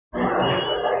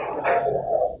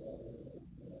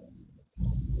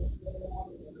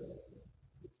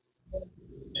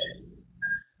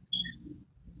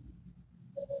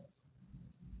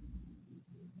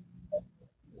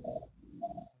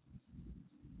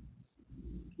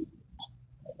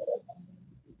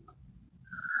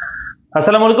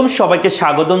আসসালামু আলাইকুম, সবাইকে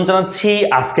স্বাগতম জানাচ্ছি।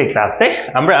 আজকে ক্লাসে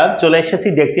আমরা চলে এসেছি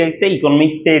দেখতে দেখতে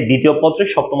ইকোনমিক্সের দ্বিতীয় পত্রের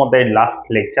সপ্তম অধ্যায়ের লাস্ট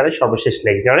লেকচারে, সর্বশেষ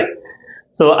লেকচারে।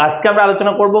 তো আজকে আমরা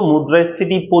আলোচনা করব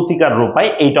মুদ্রাস্ফীতি প্রতিকার উপায়।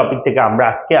 এই টপিক থেকে আমরা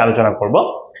আজকে আলোচনা করব।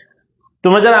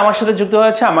 তোমরা যারা আমার সাথে যুক্ত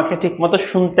হয়েছে, আমাকে ঠিকমতো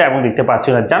শুনতে এবং দেখতে পাচ্ছ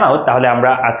না জানাও, তাহলে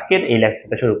আমরা আজকের এই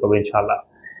লেকচারটা শুরু করবো ইনশাআল্লাহ।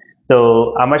 তো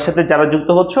আমার সাথে যারা যুক্ত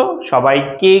হচ্ছ,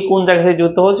 সবাইকে কোন জায়গা থেকে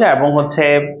যুক্ত হচ্ছে এবং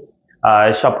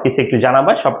সবকিছু একটু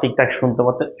জানাবা, সব ঠিকঠাক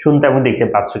শুনতে এবং দেখতে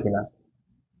পাচ্ছ কিনা।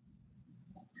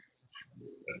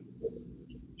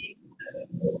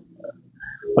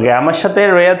 ওকে, আমার সাথে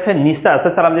রয়েছে নিসা আছে,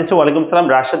 সালাম দিয়েছে, ওয়ালাইকুম সালাম।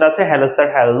 রাশেদ আছে, হ্যালো স্যার,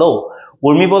 হ্যালো।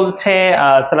 উর্মি বলছে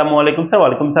আসসালামু আলাইকুম স্যার,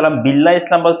 ওয়ালাইকুম সালাম। বিল্লাহ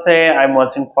ইসলাম বলছে I am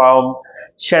watching from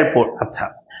Sherpur. আচ্ছা,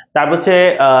 তারপর হচ্ছে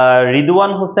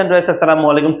রিদওয়ান হোসেন রয়েছে, আসসালামু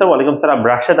আলাইকুম স্যার, ওয়ালাইকুম সালাম।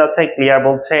 রাশেদ আছে, ক্লিয়ার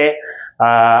বলছে।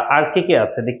 আর কে কে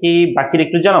আছে দেখি, বাকির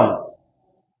একটু জানাও।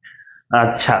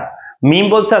 আচ্ছা, মিম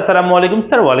বলছে আসসালামু আলাইকুম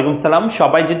স্যার, ওয়ালাইকুম সালাম।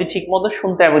 সবাই যদি ঠিক মতো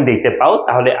শুনতে এবং দেখতে পাও,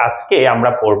 তাহলে আজকে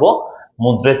আমরা পড়বো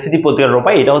মুদ্রাস্ফীতি প্রতিকার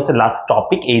উপায়। এটা হচ্ছে লাস্ট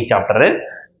টপিক এই চ্যাপ্টারের।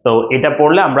 তো এটা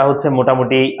পড়লে আমরা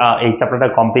মোটামুটি এই চ্যাপ্টারটা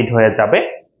কমপ্লিট হয়ে যাবে।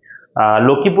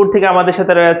 লক্ষ্মীপুর থেকে আমাদের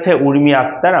সাথে রয়েছে উর্মি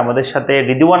আক্তার, আমাদের সাথে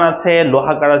রিদওয়ান আছে,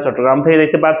 লোহাগাড়া চট্টগ্রাম থেকে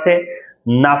দেখতে পাচ্ছে।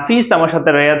 নাফিস আমার সাথে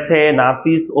রয়েছে,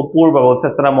 নাফিস অপূর্ব বলছে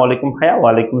আসসালামু আলাইকুম ভাইয়া,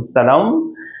 ওয়ালাইকুম সালাম।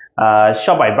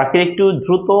 সবাই বাকি একটু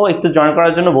দ্রুত একটু জয়েন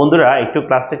করার জন্য বন্ধুরা একটু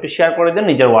ক্লাসটা একটু শেয়ার করে দেন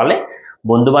নিজের ওয়ালে।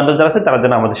 বন্ধু বান্ধব যারা আছে তারা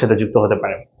যেন আমাদের সাথে যুক্ত হতে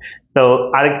পারে। তো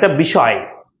আরেকটা বিষয়,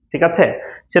 ঠিক আছে,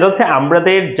 সেটা হচ্ছে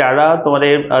আমাদের যারা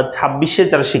তোমাদের 26-এর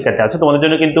যারা শিক্ষার্থী আছে, তোমাদের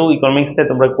জন্য কিন্তু ইকোনমিক্সে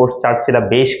তোমরা কোর্স চাচ্ছিল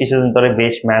বেশ কিছুদিন ধরে,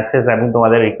 বেশ মেসেজ এবং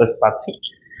তোমাদের রিকোয়েস্ট পাচ্ছি।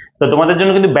 তো তোমাদের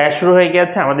জন্য কিন্তু ব্যাচ শুরু হয়ে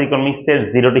গেছে, আমাদের ইকোনমিক্সের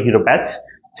 0 to হিরো ব্যাচ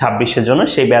 26-এর জন্য।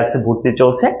 সেই ব্যাচে ভর্তি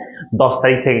চলছে, 10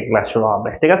 তারিখ থেকে ক্লাস শুরু হবে,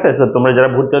 ঠিক আছে। তো তোমরা যারা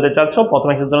ভর্তি হতে চাচ্ছ, প্রথম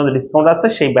মাসের জন্য ডিসকাউন্ট আছে,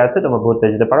 সেই ব্যাচে তোমরা ভর্তি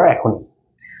হয়ে যেতে পারো এখন।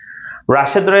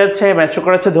 রাশেদ রয়েছে, মেনশন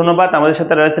করেছে, ধন্যবাদ। আমাদের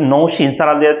সাথে রয়েছে নৌশিন,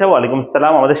 সালাম দিয়েছে, ওয়ালাইকুম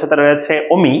সালাম। আমাদের সাথে রয়েছে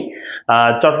অমি,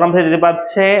 চট্টগ্রাম থেকে দিতে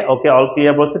পারছে, ওকে, অল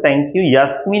ক্লিয়ার বলছে, থ্যাংক ইউ।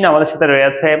 ইয়াসমিন আমাদের সাথে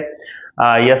রয়েছে,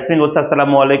 ইয়াসমিন বলছে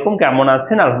আসসালামু আলাইকুম, কেমন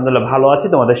আছেন? আলহামদুলিল্লাহ ভালো আছি,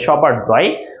 তোমাদের সবার দোয়ায়।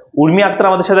 উর্মি আক্তার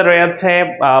আমাদের সাথে রয়েছে,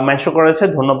 মেনশন করেছে,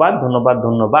 ধন্যবাদ ধন্যবাদ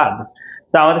ধন্যবাদ।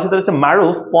 আমাদের সাথে রয়েছে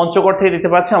মারুফ, পঞ্চগড় থেকে দিতে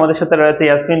পারছে। আমাদের সাথে রয়েছে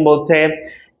ইয়াসমিন বলছে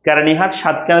কেরানীহাট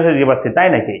সাতকানা থেকে দিতে পারছে, তাই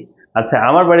নাকি? আচ্ছা,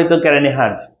 আমার বাড়ি তো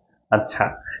কেরানীহাট। আচ্ছা,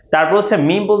 তারপর হচ্ছে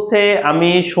মিম বলছে আমি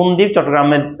সন্দীপ,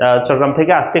 চট্টগ্রাম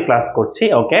থেকে আজকে ক্লাস করছি,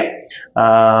 ওকে।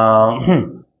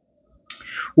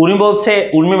 উর্মি বলছে,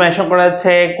 উর্মি মেনশন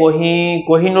করেছে,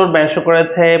 কোহিনুর মেনশন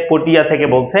করেছে পটিয়া থেকে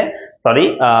বলছে, সরি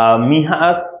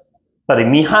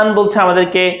মিহান বলছে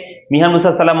আমাদেরকে, মিহান বলছে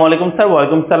আসসালামু আলাইকুম স্যার,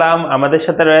 ওয়ালাইকুম সালাম। আমাদের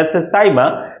সাথে রয়েছে সাইমা,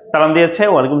 সালাম দিয়েছে,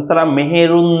 ওয়ালাইকুম সালাম।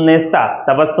 মেহেরুন্নেসা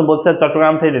তাবাসসুম বলছে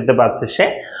চট্টগ্রাম থেকে দিতে পারছে সে।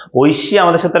 ঐশী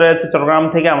আমাদের সাথে রয়েছে চট্টগ্রাম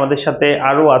থেকে। আমাদের সাথে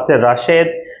আরো আছে রাশেদ।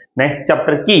 নেক্সট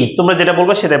চ্যাপ্টার কি তোমরা যেটা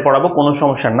বলবো সেটাই পড়াবো, কোনো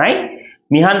সমস্যা নাই।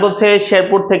 মিহান বলছে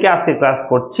শেরপুর থেকে আজকে ক্লাস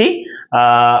করছি।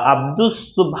 আব্দুস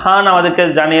সুবহান আমাদেরকে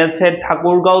জানিয়েছে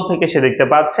ঠাকুরগাঁও থেকে সে দেখতে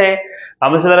পাচ্ছে।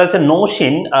 আমাদের সাথে রয়েছে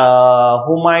নৌশিন,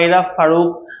 হুমায়রা ফারুক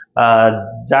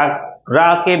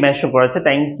জাকরাকে মেনশন করেছে,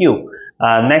 থ্যাংক ইউ।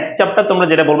 নেক্সট চ্যাপ্টার তোমরা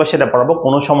যেটা বলবে সেটা পড়াবো,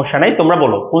 কোনো সমস্যা নাই। তোমরা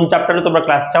বলো কোন চ্যাপ্টারে তোমরা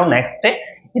ক্লাস চাও নেক্সটে,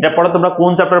 এটা পরে তোমরা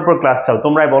কোন চ্যাপ্টারের উপর ক্লাস চাও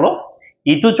তোমরাই বলো।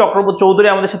 ইতু চৌধুরী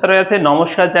আমাদের সাথে রয়েছে,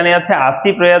 নমস্কার জানিয়েছে।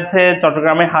 আসিফ রয়েছে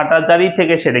চট্টগ্রামে হাটাজারি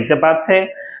থেকে, সে দেখতে পাচ্ছে,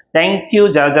 থ্যাংক ইউ।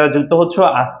 যারা যারা যুক্ত হচ্ছে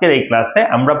আজকের এই ক্লাসে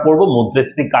আমরা পড়বো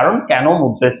মুদ্রাস্ফীতির কারণ, কেন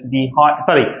মুদ্রাস্ফীতি হয়,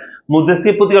 সরি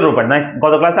মুদ্রাস্ফীতি প্রতিকার উপায়।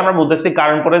 গত ক্লাসে আমরা মুদ্রাস্ফীতির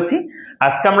কারণ করেছি,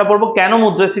 আজকে আমরা পড়বো কেন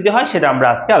মুদ্রাস্ফীতি হয়, সেটা আমরা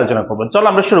আজকে আলোচনা করবো। চলো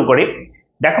আমরা শুরু করি।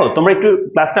 দেখো তোমরা একটু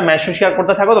ক্লাসটা মেসেজ শেয়ার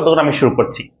করতে থাকো, ততক্ষণ আমি শুরু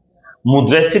করছি।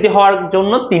 মুদ্রাস্ফীতি হওয়ার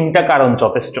জন্য 3টা কারণ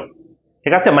যথেষ্ট,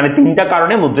 ঠিক আছে, মানে 3টা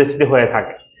কারণে মুদ্রাস্ফীতি হয়ে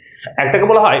থাকে। একটাকে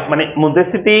বলা হয়, মানে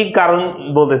মুদ্রাস্ফীতি কারণ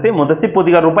বলতেছি, মুদ্রাস্ফীতি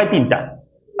প্রতিকার উপায় 3টা।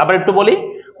 আবার একটু বলি,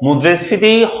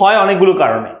 মুদ্রাস্ফীতি হয় অনেকগুলো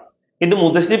কারণে, কিন্তু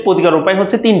মুদ্রাস্ফীতির প্রতিকার উপায়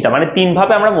হচ্ছে 3টা, মানে 3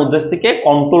 ভাবে আমরা মুদ্রাস্ফীতিকে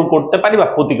কন্ট্রোল করতে পারি বা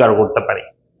প্রতিকার করতে পারি।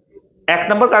 1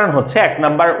 নম্বর কারণ হচ্ছে, 1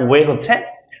 নম্বর ওয়ে হচ্ছে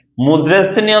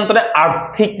মুদ্রাস্ফীতি নিয়ন্ত্রণে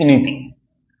আর্থিক নীতি।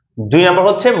 2 নম্বর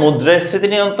হচ্ছে মুদ্রাস্ফীতি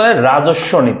নিয়ন্ত্রণে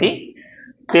রাজস্ব নীতি।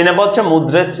 3 নম্বর হচ্ছে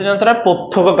মুদ্রাস্ফীতি নিয়ন্ত্রণে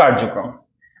প্রত্যক্ষ কার্যক্রম।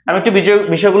 আমি একটু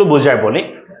বিষয়গুলো বোঝায় বলি।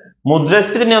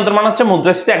 মুদ্রাস্ফীতি নিয়ন্ত্রণ মানে হচ্ছে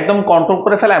মুদ্রাস্ফীতি একদম কন্ট্রোল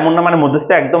করে ফেলা এমন না, মানে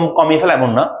মুদ্রাস্ফীতি একদম কমিয়ে ফেলা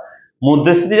এমন না,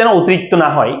 মুদ্রাস্ফীতি যেন অতিরিক্ত না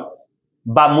হয়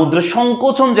বা মুদ্রা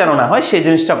সংকোচন যেন না হয়, সেই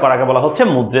জিনিসটা করাকে বলা হচ্ছে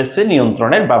মুদ্রাস্ফীতি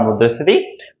নিয়ন্ত্রণের বা মুদ্রাস্ফীতি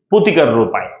প্রতিকারের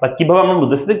উপায়, বা কিভাবে আমরা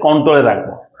মুদ্রাস্ফীতি কন্ট্রোলে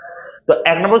রাখবো। তো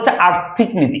 1 নম্বর হচ্ছে আর্থিক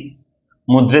নীতি।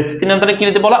 মুদ্রাস্ফীতি নিয়ন্ত্রণে কি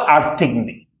নীতি বলো? আর্থিক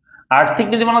নীতি। আর্থিক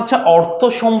নীতি মানে হচ্ছে অর্থ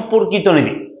সম্পর্কিত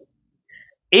নীতি।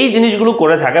 এই জিনিসগুলো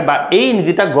করে থাকে বা এই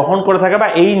নীতিটা গ্রহণ করে থাকে বা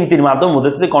এই নীতির মাধ্যমে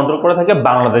মুদ্রাস্ফীতি কন্ট্রোল করে থাকে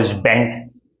বাংলাদেশ ব্যাংক।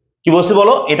 কি বলছি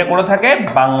বলো? এটা করে থাকে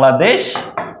বাংলাদেশ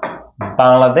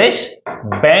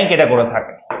ব্যাংক, এটা করে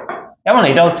থাকে। কেমন?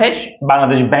 এটা হচ্ছে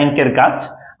বাংলাদেশ ব্যাংকের কাজ,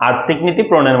 আর্থিক নীতি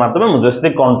প্রণয়নের মাধ্যমে মুদ্রাস্ফীতি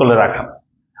কন্ট্রোলে রাখা।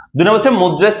 2 নম্বর হচ্ছে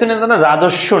মুদ্রাস্ফীতি নিয়ন্ত্রণের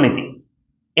রাজস্ব নীতি।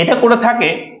 এটা করে থাকে,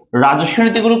 রাজস্ব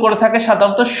নীতিগুলো করে থাকে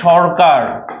সাধারণত সরকার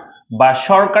বা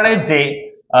সরকারের যে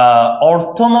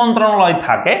অর্থ মন্ত্রণালয়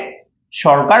থাকে,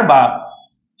 সরকার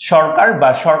বা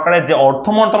সরকারের যে অর্থ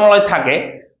মন্ত্রণালয় থাকে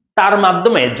তার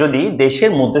মাধ্যমে যদি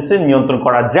দেশের মুদ্রাস্ফীতি নিয়ন্ত্রণ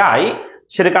করা যায়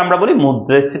সেটাকে আমরা বলি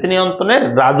মুদ্রাস্ফীতি নিয়ন্ত্রণের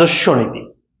রাজস্ব নীতি।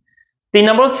 3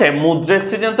 নম্বর হচ্ছে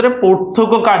মুদ্রাস্ফীতি নিয়ন্ত্রণের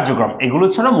প্রত্যক্ষ কার্যক্রম। এগুলো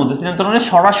ছাড়া মুদ্রাস্ফীতি নিয়ন্ত্রণের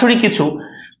সরাসরি কিছু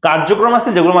কার্যক্রম আছে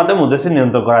যেগুলোর মাধ্যমে মুদ্রাস্ফীতি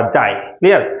নিয়ন্ত্রণ করা যায়।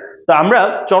 ক্লিয়ার? তো আমরা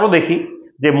চলো দেখি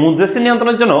যে মুদ্রাস্ফীতি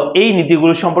নিয়ন্ত্রণের জন্য এই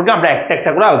নীতিগুলো সম্পর্কে আমরা একটা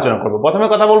একটা করে আলোচনা করব। প্রথমে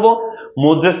কথা বলবো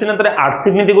মুদ্রাস্ফীতি নিয়ন্ত্রণের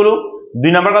আর্থিক নীতিগুলো, 2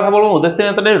 নম্বর কথা বলবো মুদ্রাস্ফীতি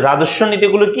নিয়ন্ত্রণের রাজস্ব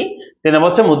নীতিগুলো কি, 3 নম্বর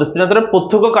হচ্ছে মুদ্রাস্ফীতি নিয়ন্ত্রণের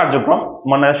প্রত্যক্ষ কার্যক্রম,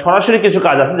 মানে সরাসরি কিছু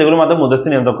কাজ আছে যেগুলোর মাধ্যমে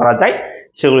মুদ্রাস্ফীতি নিয়ন্ত্রণ করা যায়,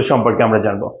 সেগুলো সম্পর্কে আমরা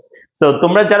জানবো। সো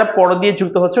তোমরা যারা পড়া দিয়ে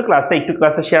যুক্ত হচ্ছ ক্লাসটা একটু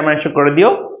ক্লাসে শেয়ার মেনশন করে দিও।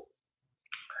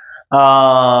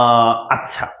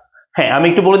 আচ্ছা, হ্যাঁ আমি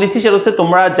একটু বলে দিচ্ছি, সেটা হচ্ছে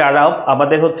তোমরা যারা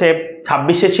আমাদের হচ্ছে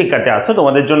 26-এর শিক্ষার্থী আছো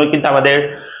তোমাদের জন্য কিন্তু আমাদের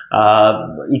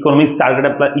economics target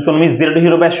economics 0 to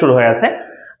hero batch শুরু হয়ে আছে,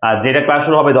 যেটা ক্লাস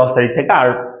শুরু হবে 10 তারিখ থেকে। আর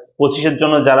 25-এর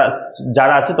জন্য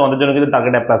যারা আছে তোমাদের জন্য কিন্তু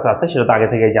টার্গেট ক্লাস আছে, সেটা তো আগে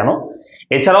থেকেই জানো।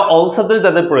 এছাড়াও অল সাবজেক্ট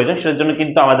যাদের প্রয়োজন সেটার জন্য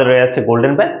কিন্তু আমাদের রয়েছে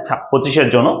গোল্ডেন ব্যাচ 25-এর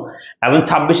জন্য, এবং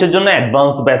 26-এর জন্য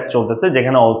অ্যাডভান্স ব্যাচ চলতেছে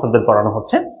যেখানে অল সাবজেক্ট পড়ানো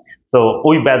হচ্ছে। তো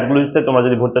ওই ব্যাচগুলোতে তোমরা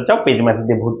যদি ভর্তি চাও পেজ মেসেজ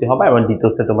দিয়ে ভর্তি হবে, এবং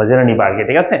ডিটেইলসে তোমরা জেনে নিবা আগে,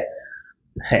 ঠিক আছে?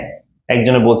 হ্যাঁ,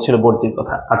 একজনে বলছিল ভর্তির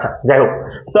কথা। আচ্ছা যাই হোক,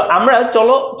 তো আমরা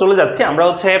চলে যাচ্ছি, আমরা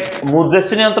হচ্ছে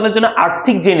মুদ্রাস্ফীতি নিয়ন্ত্রণের জন্য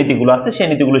আর্থিক যে নীতিগুলো আছে সেই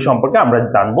নীতিগুলো সম্পর্কে আমরা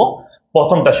জানবো।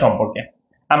 প্রথমটা সম্পর্কে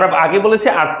আমরা আগে বলেছি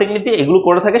আর্থিক নীতি এগুলো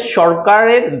করে থাকে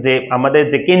সরকারের যে আমাদের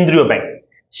যে কেন্দ্রীয় ব্যাংক,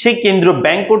 সেই কেন্দ্রীয়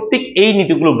ব্যাংক কর্তৃক এই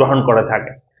নীতিগুলো গ্রহণ করে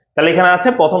থাকে। তাহলে এখানে আছে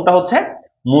প্রথমটা হচ্ছে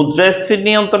মুদ্রাস্ফীতি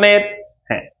নিয়ন্ত্রণের,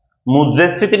 হ্যাঁ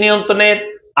মুদ্রাস্ফীতি নিয়ন্ত্রণের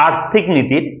আর্থিক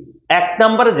নীতির 1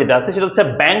 নম্বরে যেটা আছে সেটা হচ্ছে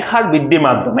ব্যাংক হার বৃদ্ধির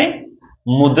মাধ্যমে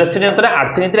মুদ্রাস্ফীতি নিয়ন্ত্রণের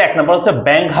আর্থিক নীতির 1 নম্বর হচ্ছে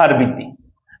ব্যাংক হার বৃদ্ধি।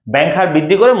 ব্যাংক হার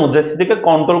বৃদ্ধি করে মুদ্রাস্ফীতিকে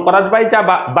কন্ট্রোল করা যায়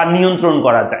বা নিয়ন্ত্রণ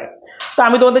করা যায়। তো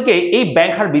আমি তোমাদেরকে এই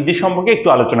ব্যাংক হার বৃদ্ধি সম্পর্কে একটু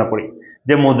আলোচনা করি,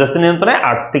 যে মুদ্রাস্ফীতি নিয়ন্ত্রণে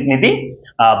আর্থিক নীতি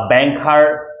ব্যাংক হার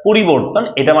পরিবর্তন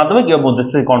এটার মাধ্যমে কিভাবে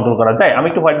মুদ্রাস্ফীতি কন্ট্রোল করা যায়। আমি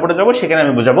একটু হোয়াইট বোর্ডে যাবো, সেখানে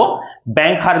আমি বোঝাবো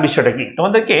ব্যাংক হার বিষয়টা কি।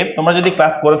 তোমরা যদি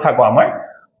ক্লাস করে থাকো আমার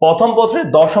প্রথম বছরের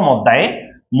 10ম অধ্যায়ে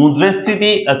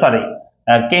মুদ্রাস্ফীতি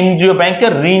কেন্দ্রীয়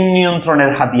ব্যাংকের ঋণ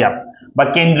নিয়ন্ত্রণের হাতিয়ার বা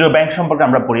কেন্দ্রীয় ব্যাংক সম্পর্কে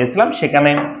আমরা পড়িয়েছিলাম,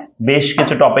 সেখানে বেশ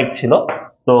কিছু টপিক ছিল।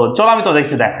 তো চলো আমি তোদের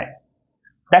একটু দেখাই।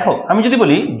 দেখো আমি যদি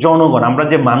বলি জনগণ, আমরা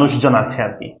যে মানুষজন আছে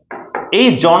আর কি, এই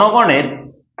জনগণের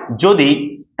যদি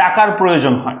টাকার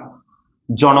প্রয়োজন হয়,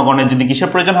 জনগণের যদি কিসের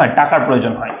প্রয়োজন হয়, টাকার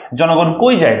প্রয়োজন হয়, জনগণ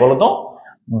কই যায় বলতো?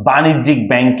 বাণিজ্যিক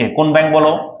ব্যাংকে। কোন ব্যাংক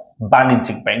বলো?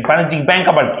 বাণিজ্যিক ব্যাংক। বাণিজ্যিক ব্যাংক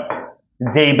আবার কি?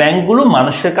 যেই ব্যাংকগুলো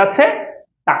মানুষের কাছে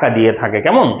টাকা দিয়ে থাকে,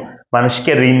 কেমন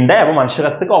মানুষকে ঋণ দেয় এবং মানুষের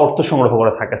কাছ থেকে অর্থ সংগ্রহ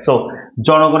করে থাকে। সো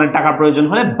জনগণের টাকার প্রয়োজন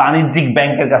হলে বাণিজ্যিক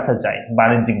ব্যাংকের কাছে যায়,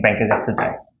 বাণিজ্যিক ব্যাংকের কাছে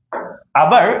যায়।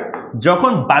 আবার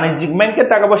যখন বাণিজ্যিক ব্যাংকের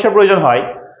টাকা পয়সার প্রয়োজন হয়,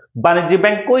 বাণিজ্যিক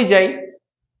ব্যাংক কই যায়?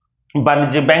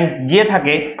 বাণিজ্যিক ব্যাংক গিয়ে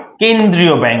থাকে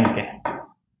কেন্দ্রীয় ব্যাংকে।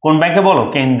 কোন ব্যাংকে বলো?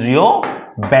 কেন্দ্রীয়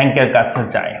ব্যাংকের কাছে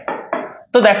যায়।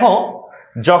 তো দেখো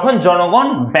যখন জনগণ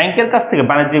ব্যাংকের কাছ থেকে,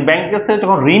 বাণিজ্যিক ব্যাংকের কাছ থেকে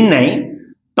যখন ঋণ নেয়,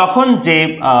 তখন যে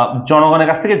জনগণের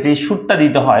কাছ থেকে যে সুদটা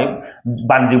দিতে হয়,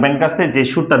 বাণিজ্যিক ব্যাংকের কাছ থেকে যে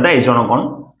সুদটা দেয় জনগণ,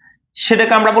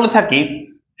 সেটাকে আমরা বলে থাকি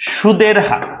সুদের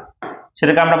হার।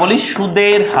 সেটাকে আমরা বলি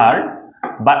সুদের হার,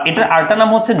 বা এটার আরেকটা নাম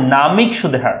হচ্ছে নামিক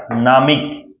সুদের হার। নামিক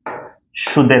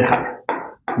সুদের হার,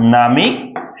 নামিক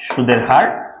সুদের হার,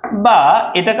 বা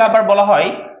এটাকে আবার বলা হয়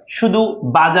শুধু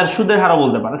বাজার সুদের হারও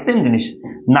বলতে পারে, সেম জিনিস।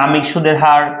 নামিক সুদের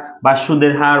হার বা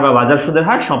সুদের হার বা বাজার সুদের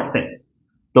হার সব সেম।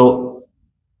 তো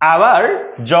আবার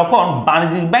যখন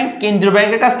বাণিজ্যিক ব্যাংক কেন্দ্রীয়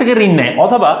ব্যাংকের কাছ থেকে ঋণ নেয়,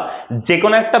 অথবা যে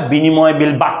কোনো একটা বিনিময়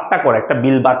বিল বাট্টা করে, একটা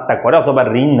বিল বাট্টা করে অথবা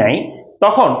ঋণ নেয়,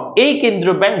 তখন এই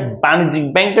কেন্দ্রীয় ব্যাংক বাণিজ্যিক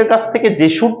ব্যাংকের কাছ থেকে যে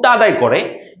সুদটা আদায় করে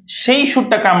সেই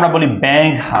সুদটাকে আমরা বলি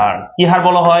ব্যাংক হার। কি হার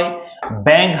বলা হয়?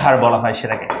 ব্যাংক হার বলা হয়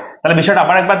সেটাকে। তাহলে বিষয়টা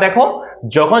আবার একবার দেখো,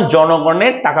 যখন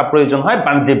জনগণের টাকা প্রয়োজন হয়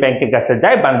বাণিজ্যিক ব্যাংকের কাছে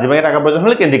যায়, বাণিজ্যিক ব্যাংকের টাকা প্রয়োজন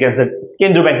হলে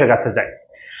কেন্দ্রীয় ব্যাংকের কাছে যায়।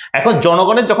 এখন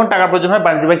জনগণের যখন টাকা প্রয়োজন হয়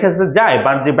বাণিজ্যিক ব্যাংকের কাছে যায়,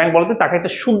 বাণিজ্যিক ব্যাংক বলতে তাকে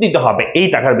একটা সুদ দিতে হবে এই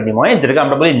টাকার বিনিময়ে, যেটাকে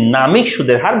আমরা বলি নামিক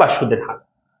সুদের হার বা সুদের হার।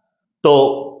 তো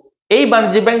এই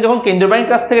বাণিজ্যিক ব্যাংক যখন কেন্দ্রীয়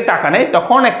ব্যাংকের কাছ থেকে টাকা নেয়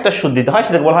তখন একটা সুদ দিতে হয়,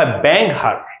 সেটাকে বলা হয় ব্যাংক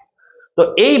হার। তো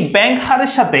এই ব্যাংক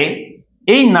হারের সাথে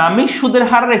এই নামিক সুদের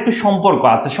হারের একটু সম্পর্ক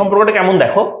আছে। সম্পর্কটা কেমন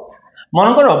দেখো,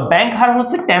 মনে করো ব্যাংক হার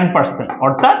হচ্ছে 10%,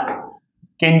 অর্থাৎ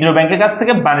কেন্দ্রীয় ব্যাংকের কাছ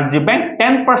থেকে বাণিজ্যিক ব্যাংক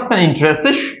 10%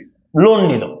 ইন্টারেস্টে লোন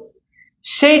নিল।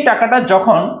 সেই টাকাটা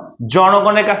যখন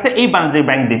জনগণের কাছে এই বাণিজ্যিক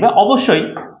ব্যাংক দিবে, অবশ্যই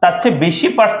তার চেয়ে বেশি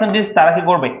পার্সেন্টেজ তারা কি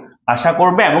করবে? আশা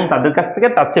করবে, এবং তাদের কাছ থেকে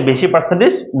তার চেয়ে বেশি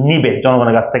পার্সেন্টেজ নিবে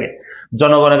জনগণের কাছ থেকে।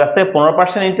 জনগণের কাছ থেকে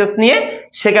 15% ইন্টারেস্ট নিয়ে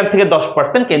সেখান থেকে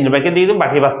 10% কেন্দ্রীয় ব্যাংকে দিয়ে দিন,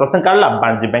 বাকি 5% কার লাভ?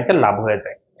 বাণিজ্যিক ব্যাংকের লাভ হয়ে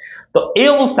যায়। তো এই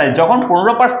অবস্থায় যখন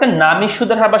 15% নামী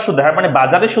সুদের হার বা সুদের হার মানে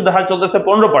বাজারে সুদের হার চলতেছে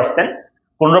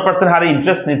 15% হারে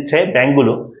ইন্টারেস্ট নিচ্ছে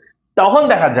ব্যাংকগুলো, তখন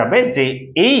দেখা যাবে যে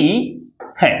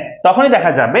তখনই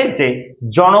দেখা যাবে যে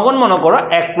জনগণ মনে করো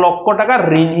 1 লক্ষ টাকা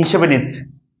ঋণ হিসেবে নিচ্ছে।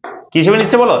 কি হিসেবে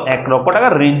নিচ্ছে বলো? 1 লক্ষ টাকা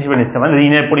ঋণ হিসেবে নিচ্ছে, মানে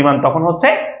ঋণের পরিমাণ তখন হচ্ছে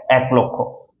 1 লক্ষ।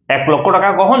 1 লক্ষ টাকা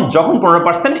কখন? যখন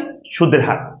 15% সুদের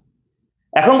হার।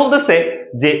 এখন বলতেছে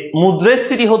যে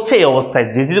মুদ্রাস্ফীতি হচ্ছে এই অবস্থায়,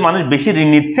 যেহেতু মানুষ বেশি ঋণ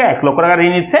নিচ্ছে, 1 লক্ষ টাকা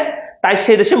ঋণ নিচ্ছে, তাই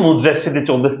সেই দেশে মুদ্রাস্ফীতি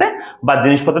চলতেছে বা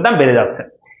জিনিসপত্রের দাম বেড়ে যাচ্ছে।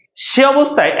 সে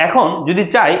অবস্থায় এখন যদি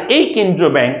চাই, এই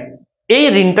কেন্দ্রীয় ব্যাংক এই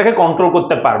ঋণটাকে কন্ট্রোল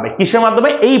করতে পারবে কিসের মাধ্যমে?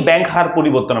 এই ব্যাংক হার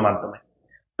পরিবর্তনের মাধ্যমে।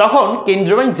 তখন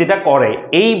কেন্দ্রীয় ব্যাংক যেটা করে,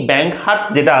 এই ব্যাংক হার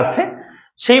যেটা আছে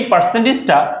সেই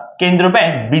পার্সেন্টেজটা কেন্দ্রীয়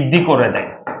ব্যাংক বৃদ্ধি করে দেয়।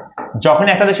 যখন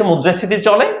একটা দেশে মুদ্রাস্ফীতি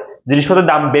চলে, জিনিসপত্রের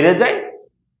দাম বেড়ে যায়,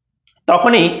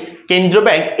 তখনই কেন্দ্রীয়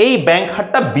ব্যাংক এই ব্যাংক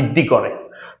হারটা বৃদ্ধি করে।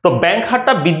 তো ব্যাংক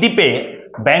হারটা বৃদ্ধি পেয়ে,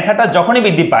 ব্যাংক হারটা যখনই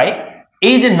বৃদ্ধি পায়,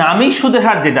 এই যে নামী সুদের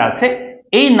হার যেটা আছে,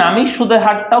 এই নামী সুদের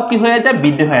হারটাও কি হয়ে যায়?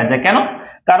 বৃদ্ধি হয়ে যায়। কেন?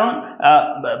 কারণ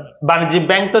বাণিজ্যিক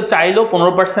ব্যাংক তো চাইলেও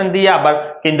 15% দিয়ে আবার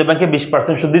কেন্দ্রীয় ব্যাংকে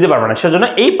 20% সুদ দিতে পারবে না, সেজন্য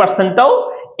এই পার্সেন্টটাও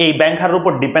এই ব্যাংক হারের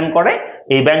উপর ডিপেন্ড করে।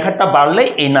 এই ব্যাংক হারটা বাড়লে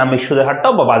এই নামী সুদের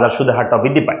হারটাও বা বাজার সুদের হারটাও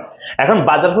বৃদ্ধি পায়। এখন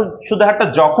বাজার সুদের হারটা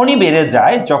যখনই বেড়ে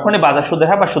যায়, যখনই বাজার সুদের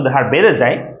হার বা সুদের হার বেড়ে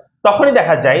যায়, তখনই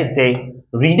দেখা যায় যে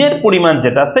ঋণের পরিমাণ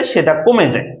যেটা আছে সেটা কমে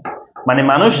যায়, মানে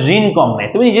মানুষ ঋণ কম নেয়।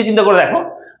 তুমি নিজে চিন্তা করে দেখো,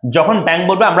 যখন ব্যাংক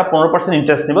বলবে আমরা 15%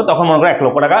 ইন্টারেস্ট নিব, তখন মনে করো 1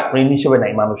 লক্ষ টাকা ঋণ হিসেবে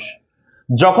নেয় মানুষ।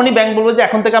 যখনই ব্যাংক বলবে যে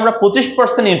এখন থেকে আমরা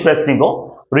 25% ইন্টারেস্ট নিব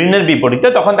ঋণের বিপরীতে,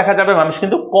 তখন দেখা যাবে মানুষ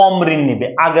কিন্তু কম ঋণ নিবে,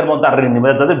 আগের মতো আর ঋণ নিবে,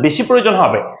 যাদের বেশি প্রয়োজন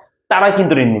হবে তারা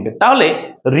কিন্তু ঋণ নিবে। তাহলে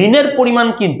ঋণের পরিমাণ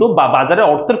কিন্তু বা বাজারে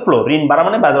অর্থের ফ্লো, ঋণ বাড়া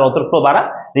মানে বাজারে অর্থের ফ্লো বাড়া,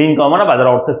 ঋণ কমা মানে বাজারে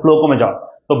অর্থের ফ্লো কমে যাওয়া।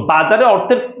 তো বাজারে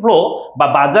অর্থের ফ্লো বা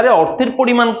বাজারে অর্থের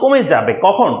পরিমাণ কমে যাবে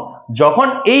কখন? যখন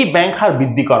এই ব্যাংক হার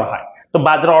বৃদ্ধি করা হয়। তো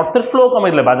বাজারে অর্থের ফ্লো কমে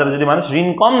গেলে, বাজারে যদি মানুষ ঋণ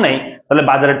কম নেয়, তাহলে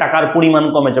বাজারে টাকার পরিমাণ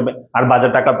কমে যাবে, আর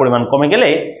বাজারে টাকার পরিমাণ কমে গেলে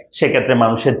সেক্ষেত্রে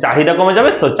মানুষের চাহিদা কমে যাবে।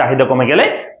 তো চাহিদা কমে গেলে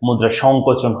মুদ্রার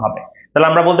সংকোচন হবে। তাহলে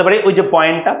আমরা বলতে পারি ওই যে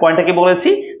পয়েন্টটা কি বলেছি,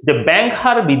 যে ব্যাংক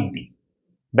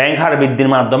হার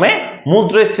বৃদ্ধির মাধ্যমে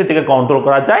মুদ্রাস্ফীতিকে কন্ট্রোল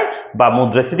করা যায় বা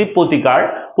মুদ্রাস্ফীতি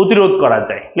প্রতিরোধ করা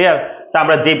যায়। ক্লিয়ার? তা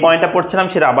আমরা যে পয়েন্টটা পড়ছিলাম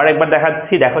সেটা আবার একবার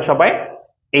দেখাচ্ছি, দেখো সবাই।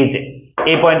 এই যে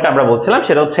এই পয়েন্টটা আমরা বলছিলাম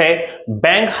সেটা হচ্ছে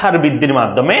ব্যাংক হার বৃদ্ধির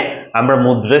মাধ্যমে আমরা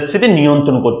মুদ্রাস্ফীতি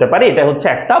নিয়ন্ত্রণ করতে পারি। এটা হচ্ছে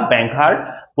একটা ব্যাংক হার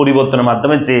পরিবর্তনের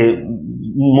মাধ্যমে যে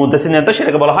মুদ্রাস্ফীতি নিয়ন্ত্রণ,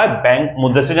 সেটাকে বলা হয়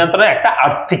মুদ্রাস্ফীতি নিয়ন্ত্রণের একটা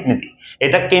আর্থিক নীতি।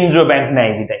 এটা কেন্দ্রীয় ব্যাংক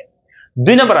নেয় বিদায়।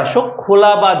 2 নম্বর আসো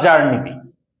খোলা বাজার নীতি।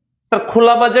 স্যার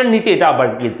খোলা বাজার নীতি এটা আবার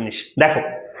কি জিনিস? দেখো,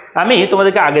 আমি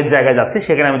তোমাদেরকে আগের জায়গায় যাচ্ছি,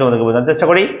 সেখানে আমি তোমাদেরকে বোঝানোর চেষ্টা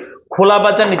করি খোলা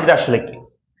বাজার নীতিটা আসলে কি।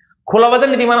 খোলা বাজার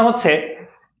নীতি মানে হচ্ছে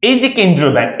এই যে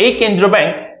কেন্দ্রীয় ব্যাংক, এই কেন্দ্রীয়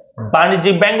ব্যাংক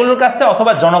বাণিজ্যিক ব্যাংকগুলোর কাছে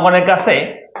অথবা জনগণের কাছে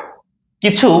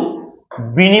কিছু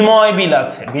বিনিময় বিল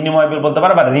আছে, বিনিময় বিল বলতে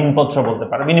পারে বা ঋণপত্র বলতে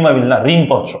পারে, বিনিময় বিল না,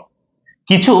 ঋণপত্র,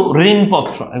 কিছু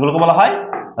ঋণপত্র, এগুলোকে বলা হয়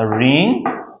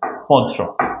ঋণপত্র।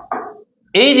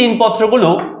 এই ঋণপত্রগুলো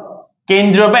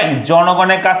কেন্দ্রীয় ব্যাংক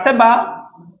জনগণের কাছে বা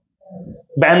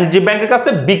বাণিজ্যিক ব্যাংকের কাছে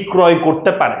বিক্রয়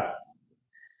করতে পারে।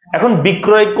 এখন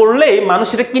বিক্রয় করলে মানুষ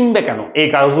এটা কিনবে কেন? এই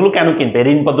কাগজগুলো কেন কিনবে?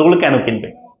 ঋণপত্রগুলো কেন কিনবে?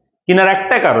 কেনার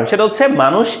একটা কারণ, সেটা হচ্ছে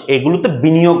মানুষ এগুলোতে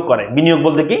বিনিয়োগ করে। বিনিয়োগ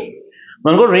বলতে কি?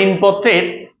 মনে করো ঋণপত্রের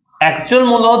অ্যাকচুয়াল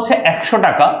মূল্য হচ্ছে 100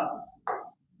 টাকা,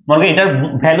 মনে করো এটার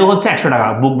ভ্যালু হচ্ছে 100 টাকা,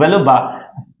 বুক ভ্যালু বা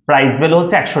প্রাইস ভ্যালু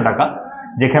হচ্ছে 100 টাকা,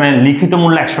 যেখানে লিখিত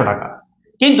মূল্য 100 টাকা।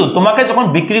 কিন্তু তোমাকে যখন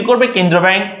বিক্রি করবে কেন্দ্রীয়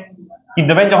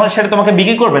ব্যাংক যখন সেটা তোমাকে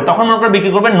বিক্রি করবে, তখন মনে করো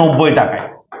বিক্রি করবে 90 টাকায়।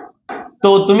 তো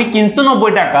তুমি কিনছো 90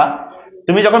 টাকা,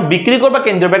 তুমি যখন বিক্রি করবে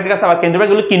কেন্দ্রীয় ব্যাংকের কাছে, আবার কেন্দ্রীয়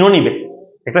ব্যাংক এগুলো কিনেও নিবে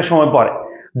একটা সময় পরে।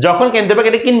 যখন কেন্দ্রীয় ব্যাংক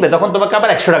এটা কিনবে, তখন তোমাকে আবার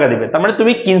 100 টাকা দিবে। তার মানে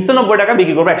তুমি কিনছো 90 টাকা,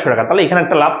 বিক্রি করবে 100 টাকা, তাহলে এখানে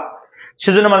একটা লাভ।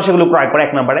 সেজন্য মানুষ এগুলো ক্রয় করে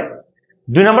 1 নম্বরে।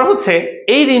 2 নম্বর হচ্ছে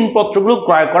এই ঋণপত্রগুলো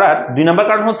ক্রয় করার 2 নম্বর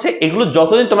কারণ হচ্ছে এগুলো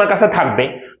যতদিন তোমার কাছে থাকবে,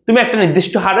 তুমি একটা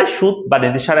নির্দিষ্ট হারে সুদ বা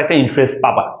নির্দিষ্ট হারে একটা ইন্টারেস্ট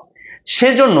পাবা।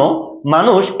 সেজন্য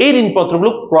মানুষ এই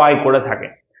ঋণপত্রগুলো ক্রয় করে থাকে।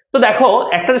 তো দেখো,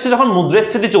 একটা দেশে যখন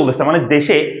মুদ্রাস্ফীতি চলতেছে, মানে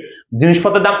দেশে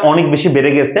জিনিসপত্রের দাম অনেক বেশি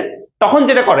বেড়ে গেছে, তখন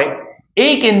যেটা করে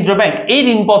এই কেন্দ্রীয় ব্যাংক এই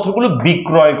ঋণপত্রগুলো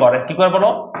বিক্রয় করে। কি করে বলো?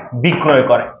 বিক্রয়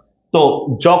করে। তো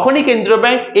যখনই কেন্দ্রীয়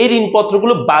ব্যাংক এই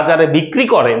ঋণপত্রগুলো বাজারে বিক্রি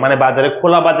করে, মানে বাজারে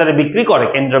খোলা বাজারে বিক্রি করে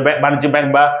কেন্দ্রীয় ব্যাংক, বাণিজ্যিক ব্যাংক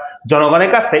বা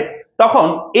জনগণের কাছে, তখন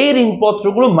এই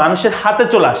ঋণপত্রগুলো মানুষের হাতে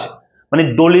চলে আসে, মানে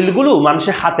দলিলগুলো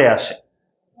মানুষের হাতে আসে।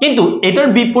 কিন্তু এটার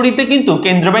বিপরীতে কিন্তু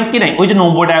কেন্দ্রীয় ব্যাংক কি নাই, ওই যে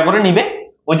 90 টাকা করে নিবে,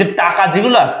 ওই যে টাকা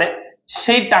যেগুলো আছে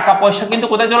সেই টাকা পয়সা কিন্তু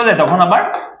কোথায় চলে যায়? তখন আবার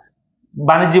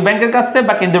বাণিজ্যিক ব্যাংকের কাছে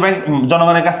বা কেন্দ্রীয় ব্যাংক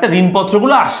জনগণের কাছে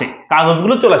ঋণপত্রগুলো আসে,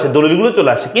 কাগজগুলো চলে আসে, দলিলগুলো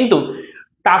চলে আসে, কিন্তু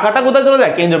টাকাটা কোথায় চলে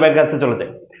যায়? কেন্দ্রীয় ব্যাংকের কাছে চলে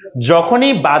যায়।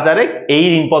 যখনই বাজারে এই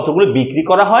ঋণপত্রগুলো বিক্রি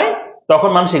করা হয় তখন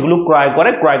মানুষ এগুলো ক্রয় করে,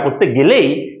 ক্রয় করতে গেলেই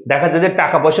দেখা যায় যে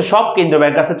টাকা পয়সা সব কেন্দ্রীয়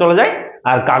ব্যাংকের কাছে চলে যায়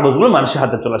আর কাগজগুলো মানুষের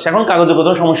হাতে চলে আসে। এখন কাগজের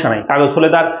কোনো সমস্যা নাই, কাগজ হলে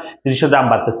তার জিনিসের দাম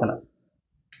বাড়তেছে না।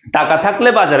 টাকা থাকলে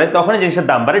বাজারে তখনই জিনিসের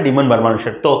দাম বাড়ে, ডিমান্ড বাড়ে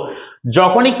মানুষের। তো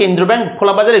যখনই কেন্দ্রীয় ব্যাংক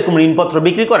খোলা বাজারে এরকম ঋণপত্র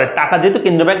বিক্রি করে, টাকা যেহেতু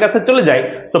কেন্দ্রীয় ব্যাংকের কাছে চলে যায়,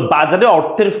 তো বাজারে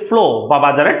অর্থের ফ্লো বা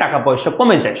বাজারে টাকা পয়সা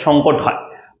কমে যায়, সংকট হয়,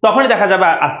 তখনই দেখা যাবে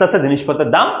আস্তে আস্তে জিনিসপত্রের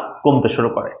দাম কমতে শুরু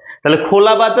করে। তাহলে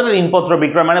খোলা বাজারে ঋণপত্র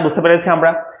বিক্রয় মানে বুঝতে পেরেছি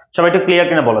আমরা? সবাই একটু ক্লিয়ার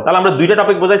কিনা বলো। তাহলে আমরা দুইটা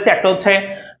টপিক বোঝাইছি, একটা হচ্ছে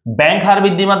ব্যাংক হার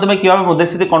বৃদ্ধির মাধ্যমে কিভাবে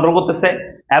মুদ্রাস্ফীতি কন্ট্রোল করতেছে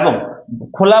এবং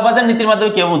খোলা বাজার নীতির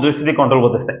মাধ্যমে কিভাবে মুদ্রাস্ফীতি কন্ট্রোল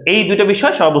করতেছে। এই দুইটা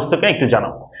বিষয় সব বুঝতে পেরে একটু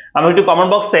জানাও। আমি একটু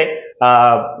কমেন্ট বক্সে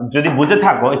যদি বুঝে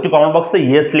থাকো একটু কমেন্ট বক্সে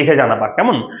ইয়েস লিখে জানাবা,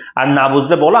 কেমন? আর না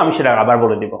বুঝলে বলো, আমি সেটা আবার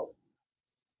বলে দিব।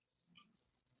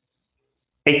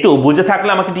 একটু বুঝে থাকলে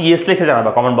আমাকে একটু ইয়েস লিখে জানাবা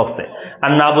কমেন্ট বক্সে,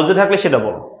 আর না বুঝে থাকলে সেটা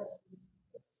বলো।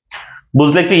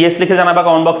 বুঝলে একটু ইয়েস লিখে জানাবা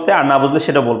কমেন্ট বক্সে, আর না বুঝলে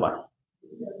সেটা বলবা।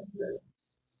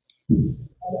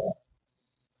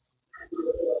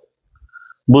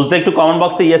 বুঝলে একটু কমেন্ট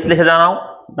বক্সে ইয়েস লিখে জানাও,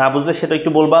 না বুঝলে সেটা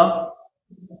একটু বলবা।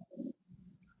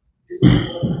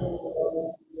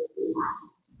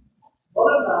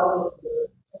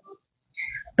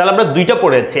 তাহলে আমরা দুইটা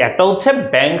পড়েছি, একটা হচ্ছে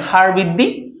ব্যাংক হার বৃদ্ধি,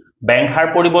 ব্যাংক হার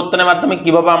পরিবর্তনের মাধ্যমে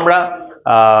কিভাবে আমরা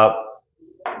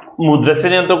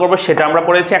মুদ্রাস্ফীতি নিয়ন্ত্রণ করবো সেটা আমরা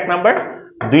পড়েছি এক নাম্বার।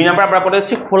 দুই নাম্বার আমরা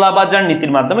পড়েছি খোলা বাজার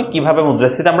নীতির মাধ্যমে কিভাবে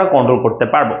মুদ্রাস্ফীতি আমরা কন্ট্রোল করতে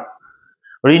পারবো।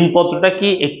 ঋণপত্রটা কি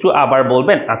একটু আবার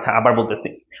বলবেন? আচ্ছা, আবার বলতেছি।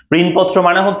 ঋণপত্র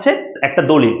মানে হচ্ছে একটা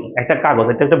দলিল, একটা কাগজ,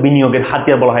 এটা একটা বিনিয়োগের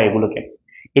হাতিয়ার বলা হয় এগুলোকে।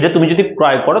 এটা তুমি যদি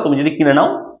ক্রয় করো, তুমি যদি কিনে নাও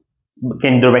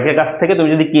কেন্দ্রীয় ব্যাংকের কাছ থেকে, তুমি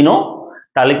যদি কিনো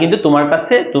তাহলে কিন্তু তোমার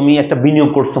কাছে তুমি একটা বিনিয়োগ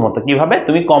করছো মতো। কিভাবে?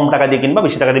 তুমি কম টাকা দিয়ে কিনবা,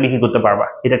 বেশি টাকা দিয়ে বিক্রি করতে পারবা,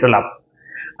 এটা একটা লাভ।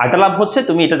 আরেকটা লাভ হচ্ছে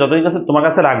তুমি এটা যতদিন কাছে তোমার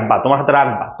কাছে রাখবা, তোমার হাতে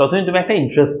রাখবা, ততদিন তুমি একটা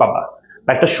ইন্টারেস্ট পাবা বা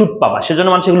একটা সুদ পাবা। সেজন্য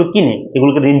মানুষ এগুলো কিনে,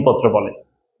 এগুলোকে ঋণপত্র বলে।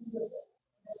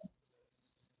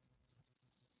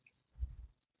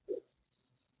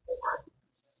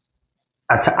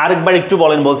 আচ্ছা, আরেকবার একটু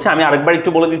বলেন বলছে, আমি আরেকবার একটু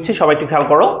বলে দিচ্ছি, সবাই একটু খেয়াল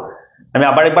করো। আমি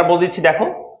আবার একবার বলে দিচ্ছি, দেখো।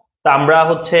 তা আমরা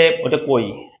হচ্ছে ওটা কই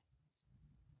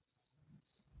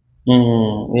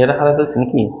এটা হারা ফেলছি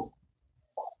নাকি?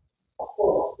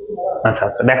 আচ্ছা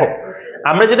আচ্ছা, দেখো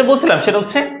আমরা যেটা বলছিলাম সেটা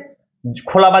হচ্ছে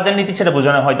খোলা বাজার নীতি, সেটা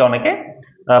বোঝানো হয়তো অনেকে।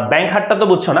 ব্যাংক হারটা তো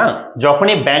বুঝছো না?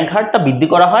 যখনই ব্যাংক হারটা বৃদ্ধি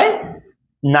করা হয়,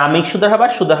 নামিক সুদের হার বা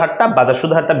সুদের হারটা, বাজার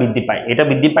সুদের হারটা বৃদ্ধি পায়। এটা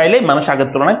বৃদ্ধি পাইলে মানুষ আগের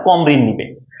তুলনায় কম ঋণ নিবে,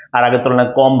 আর আগের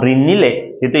তুলনায় কম ঋণ নিলে,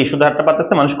 যেহেতু এই সুদের হারটা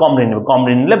পাচ্ছে, মানুষ কম ঋণ নেবে, কম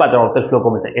ঋণ নিলে বাজার অর্থের ফ্লো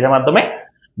কমে যায়। এটার মাধ্যমে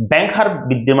ব্যাংক হার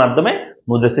বৃদ্ধির মাধ্যমে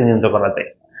মুদ্রাস্ফীতি নিয়ন্ত্রণ করা যায়।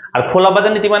 আর খোলা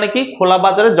বাজার নীতি মানে কি? খোলা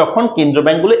বাজারে যখন কেন্দ্র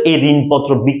ব্যাংকগুলো এই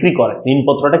ঋণপত্র বিক্রি করে,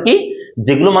 ঋণপত্রটা কি?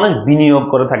 যেগুলো মানুষ বিনিয়োগ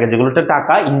করে থাকে, যেগুলোতে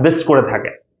টাকা ইনভেস্ট করে থাকে।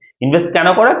 ইনভেস্ট কেন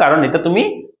করে? কারণ এটা তুমি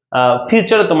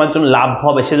ফিউচারে তোমার জন্য লাভ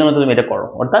হবে, সেজন্য তুমি এটা করো।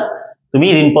 অর্থাৎ তুমি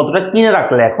ঋণপত্রটা কিনে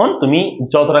রাখলে এখন তুমি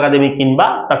যত টাকা দিয়ে কিনবা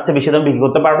তার চেয়ে বেশি দাম বিক্রি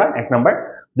করতে পারবা, এক নাম্বার।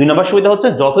 দুই নাম্বার সুবিধা হচ্ছে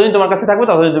যতদিন তোমার কাছে থাকবে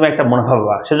ততদিন তুমি একটা মুনাফা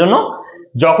পাবা। সেজন্য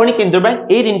যখনই কেন্দ্রীয় ব্যাংক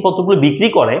এই ঋণপত্রগুলো বিক্রি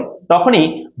করে, তখনই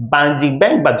বাণিজ্যিক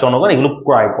ব্যাংক বা জনগণ এগুলো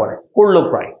ক্রয় করে। করলো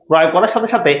ক্রয় করার সাথে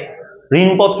সাথে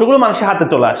ঋণপত্রগুলো মানুষের হাতে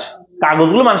চলে আসে,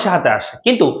 কাগজগুলো মানুষের হাতে আসে,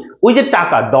 কিন্তু ওই যে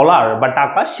টাকা, ডলার বা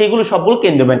টাকা, সেগুলো সবগুলো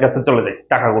কেন্দ্রীয় ব্যাংকের কাছে চলে যায়,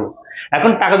 টাকাগুলো।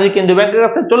 এখন টাকা যদি কেন্দ্রীয় ব্যাংকের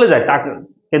কাছে চলে যায়, টাকা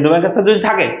কেন্দ্রীয় ব্যাংকের কাছে যদি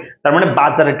থাকে, তার মানে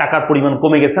বাজারে টাকার পরিমাণ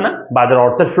কমে গেছে না, বাজারে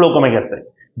অর্থের ফ্লো কমে গেছে,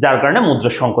 যার কারণে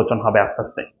মুদ্রা সংকোচন হবে আস্তে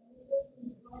আস্তে।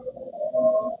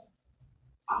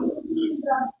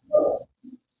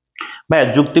 ভাইয়া,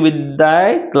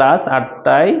 যুক্তিবিদ্যায় ক্লাস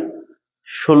 8টায়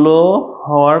 16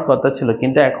 হওয়ার কথা ছিল,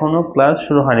 কিন্তু এখনো ক্লাস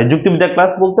শুরু হয়নি। যুক্তিবিদ্যা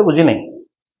ক্লাস বলতে বুঝি নাই।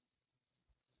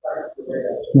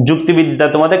 যুক্তিবিদ্যা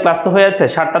তোমাদের ক্লাস তো হয়ে আছে,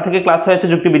 7টা থেকে ক্লাস হয়েছে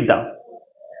যুক্তিবিদ্যা,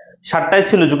 7টায়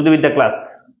ছিল যুক্তিবিদ্যা ক্লাস,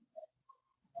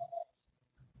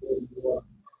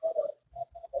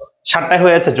 7টায়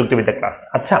হয়ে আছে যুক্তিবিদ্যা ক্লাস।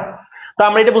 আচ্ছা, তো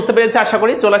আমরা এটা বুঝতে পেরেছি আশা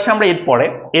করি। চলে আসি আমরা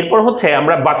এরপর হচ্ছে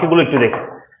আমরা বাকিগুলো একটু দেখি,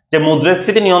 যে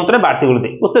মুদ্রাস্ফীতি নিয়ন্ত্রণে বাড়তিগুলো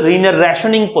দেখি। ঋণের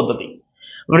রেশনিং পদ্ধতি।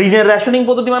 ঋণের রেশনিং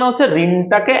পদ্ধতি মানে হচ্ছে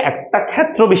ঋণটাকে একটা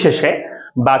ক্ষেত্র বিশেষে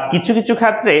বা কিছু কিছু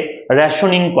ক্ষেত্রে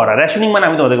রেশনিং করা। রেশনিং মানে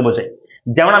আমি তোমাদেরকে বোঝাই,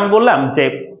 যেমন আমি বললাম যে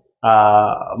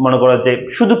মনে করো যে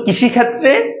শুধু কৃষি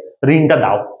ক্ষেত্রে ঋণটা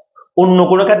দাও, অন্য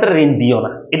কোনো ক্ষেত্রে ঋণ দিও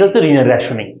না, এটা হচ্ছে ঋণের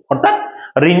রেশনিং। অর্থাৎ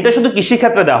ঋণটা শুধু কৃষি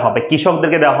ক্ষেত্রে দেওয়া হবে,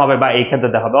 কৃষকদেরকে দেওয়া হবে বা এই ক্ষেত্রে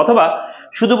দেওয়া হবে। অথবা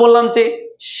শুধু বললাম যে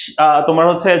তোমার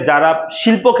হচ্ছে যারা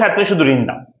শিল্প ক্ষেত্রে শুধু ঋণ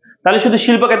দাও, তাহলে শুধু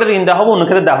শিল্প ক্ষেত্রে ঋণ দেওয়া হবে, অন্য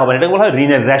ক্ষেত্রে দেওয়া হবে না। এটা বলা হয়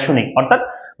ঋণের রেশনিং। অর্থাৎ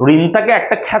ঋণটাকে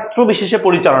একটা ক্ষেত্র বিশেষে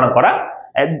পরিচালনা করা,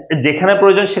 যেখানে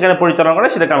প্রয়োজন সেখানে পরিচালনা করা,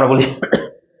 সেটাকে আমরা বলি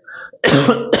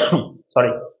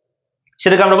সরি,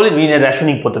 সেটাকে আমরা বলি ঋণের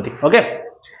রেশনিং পদ্ধতি। ওকে,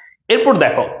 এরপর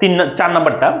দেখো 4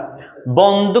 নাম্বারটা,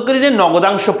 বন্ধক ঋণের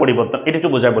নগদাংশ পরিবর্তন। এটা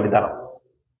একটু বোঝায় বলি, দাঁড়াও।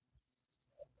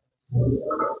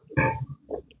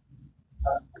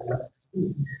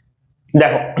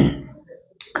 দেখো,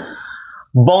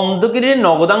 বন্ধকির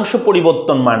নগদাংশ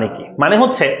পরিবর্তন মানে কি? মানে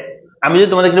হচ্ছে, আমি যদি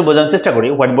তোমাদেরকে বোঝানোর চেষ্টা করি,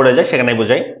 হোয়াইট বোর্ডে যাই সেখানে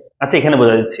বোঝাই। আচ্ছা, এখানে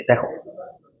বোঝা দিচ্ছি। দেখো,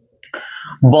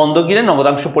 বন্ধকির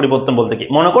নগদাংশ পরিবর্তন বলতে কি,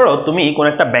 মনে করো তুমি কোন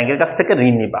একটা ব্যাংকের কাছ থেকে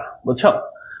ঋণ নিবা, বুঝছো?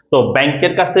 তো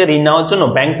ব্যাংকের কাছ থেকে ঋণ নেওয়ার জন্য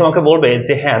ব্যাংক তোমাকে বলবে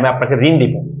যে হ্যাঁ আমি আপনাকে ঋণ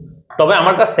দিব, তবে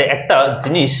আমার কাছে একটা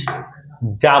জিনিস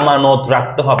জামানত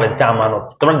রাখতে হবে। জামানত,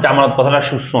 তোমার জামানত কথাটা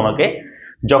সুস্থ ওনাকে,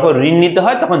 যখন ঋণ নিতে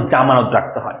হয় তখন জামানত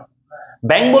রাখতে হয়।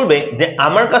 ব্যাংক বলবে যে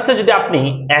আমার কাছে যদি আপনি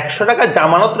 100 টাকা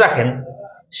জামানত রাখেন,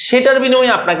 সেটার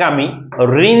বিনিময়ে আপনাকে আমি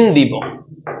ঋণ দিব।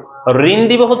 ঋণ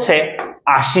দিব হচ্ছে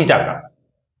 80 টাকা।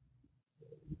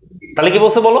 তাহলে কি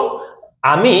বলছে বলো,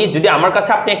 আমি যদি আমার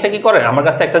কাছে আপনি একটা কি করেন, আমার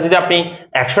কাছে একটা যদি আপনি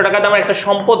 100 টাকা দামের একটা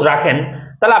সম্পদ রাখেন,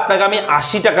 তাহলে আপনাকে আমি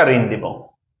 80 টাকা ঋণ দিব।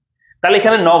 তাহলে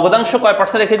এখানে নগদাংশ কয়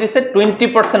পার্সেন্ট রেখে দিচ্ছে?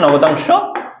 20% নগদাংশ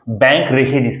ব্যাংক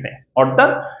রেখে দিচ্ছে।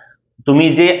 অর্থাৎ তুমি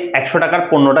যে 100 টাকার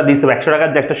পণ্যটা দিচ্ছ, 100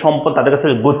 টাকার যে একটা সম্পদ তাদের কাছে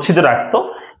গচ্ছিত রাখছো,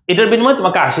 এটার বিনিময়ে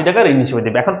তোমাকে 80 টাকা ঋণ হিসেবে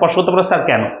দেবে। এখন প্রশ্ন হতে পারে স্যার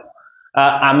কেন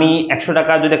আমি 100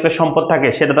 টাকা যদি একটা সম্পদ থাকে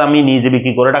সেটা তো আমি নিজে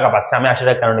বিক্রি করে টাকা পাচ্ছি, আমি 80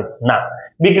 টাকা কেন নিব না?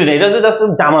 বিক্রি নেই, এটা জাস্ট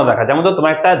জামানত রাখা। যেমন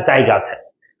তোমার একটা জায়গা আছে,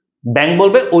 ব্যাংক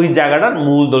বলবে ওই জায়গাটার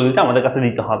মূল দলিলটা আমাদের কাছে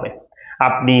দিতে হবে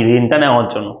আপনি ঋণটা নেওয়ার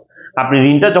জন্য। আপনি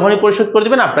ঋণটা যখনই পরিশোধ করে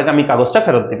দিবেন আপনাকে আমি কাগজটা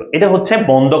ফেরত দিব। এটা হচ্ছে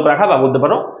বন্ধক রাখা বা বলতে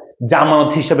পারো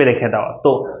জামানত হিসেবে রেখে দেওয়া। তো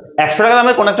 100 টাকা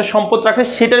দামের কোন একটা সম্পদ রাখলে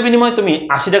সেটার বিনিময়ে তুমি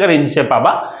 80 টাকা ঋণ হিসেবে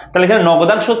পাবা। তাহলে এখানে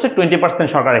নগদাংশ হচ্ছে 20%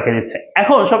 সরকার রেখে দিচ্ছে।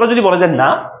 এখন সরকার যদি বলে যে না,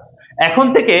 এখন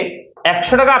থেকে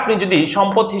 100 টাকা আপনি যদি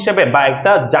সম্পদ হিসেবে বা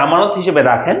একটা জামানত হিসেবে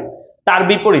রাখেন, তার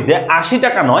বিপরীতে 80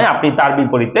 টাকা নয়, আপনি তার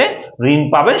বিপরীতে ঋণ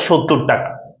পাবেন 70 টাকা।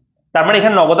 তার মানে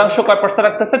এখানে নগদাংশ কয় পার্সেন্ট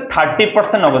রাখতেছে?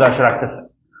 30% নগদাংশ রাখতেছে।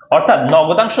 অর্থাৎ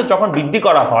নগদাংশ যখন বৃদ্ধি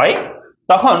করা হয়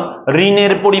তখন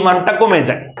ঋণের পরিমাণটা কমে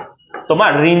যায়,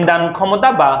 তোমার ঋণ দান ক্ষমতা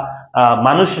বা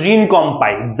মানুষ ঋণ কম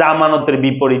পায়, জামানতের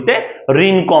বিপরীতে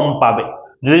ঋণ কম পাবে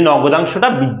যদি নগদাংশটা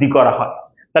বৃদ্ধি করা হয়।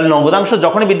 তাহলে নগদাংশ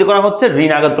যখনই বৃদ্ধি করা হচ্ছে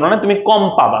ঋণ আগের তুলনায় তুমি কম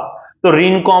পাবা। তো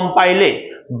ঋণ কম পাইলে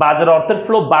বাজার অর্থের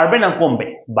ফ্লো বাড়বে না কমবে?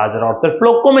 বাজার অর্থের ফ্লো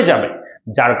কমে যাবে,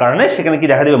 যার কারণে সেখানে কি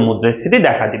দেখা দিবে? মুদ্রাস্ফীতি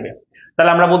দেখা দিবে।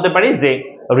 তাহলে আমরা বলতে পারি যে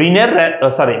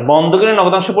বন্ধকি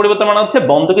নগদাংশ পরিবর্তন মানে হচ্ছে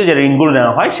বন্ধকি যে ঋণগুলো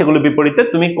নেওয়া হয় সেগুলোর বিপরীতে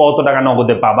তুমি কত টাকা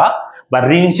নগদে পাবা বা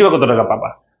ঋণ হিসেবে কত টাকা পাবা।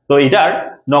 তো এটার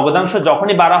নগদাংশ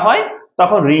যখনই বাড়া হয়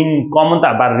তখন ঋণ ক্ষমতা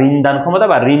বা ঋণ দান ক্ষমতা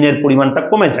বা ঋণের পরিমাণটা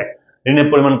কমে যায়। ঋণের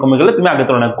পরিমাণ কমে গেলে তুমি আগের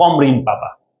তুলনায় কম ঋণ পাবা,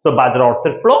 তো বাজার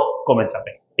অর্থের ফ্লো কমে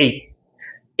যাবে।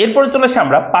 এরপরে চলে আসে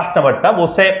আমরা 5 নাম্বারটা,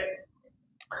 বলছে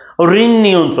ঋণ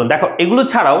নিয়ন্ত্রণ। দেখো, এগুলো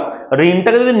ছাড়াও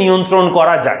ঋণটাকে যদি নিয়ন্ত্রণ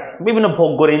করা যায়, বিভিন্ন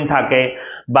ভোগ্য ঋণ থাকে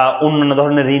বা অন্যান্য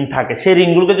ধরনের ঋণ থাকে, সেই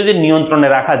ঋণগুলোকে যদি নিয়ন্ত্রণে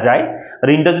রাখা যায়,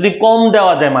 ঋণটা যদি কম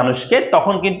দেওয়া যায় মানুষকে,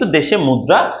 তখন কিন্তু দেশে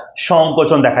মুদ্রা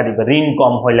সংকোচন দেখা দিবে, ঋণ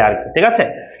কম হইলে আর কি। ঠিক আছে,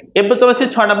 এরপর চলে আসছে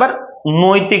 6 নাম্বার,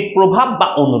 নৈতিক প্রভাব বা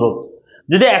অনুরোধ।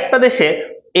 যদি একটা দেশে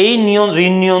এই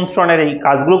ঋণ নিয়ন্ত্রণের এই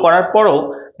কাজগুলো করার পরও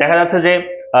দেখা যাচ্ছে যে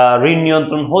ঋণ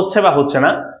নিয়ন্ত্রণ হচ্ছে বা হচ্ছে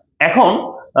না, এখন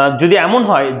যদি এমন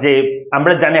হয় যে,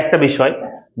 আমরা জানি একটা বিষয়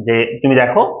যে তুমি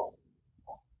দেখো,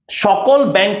 সকল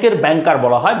ব্যাংকের ব্যাংকার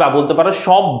বলা হয় বা বলতে পারো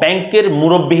সব ব্যাংকের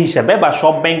মুরব্বী হিসেবে বা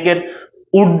সব ব্যাংকের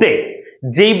ঊর্ধ্বে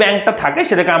যেই ব্যাংকটা থাকে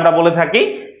সেটাকে আমরা বলে থাকি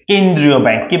কেন্দ্রীয়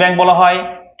ব্যাংক। কি ব্যাংক বলা হয়?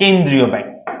 কেন্দ্রীয় ব্যাংক।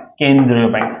 কেন্দ্রীয়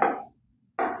ব্যাংক।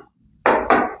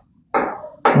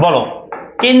 বলো,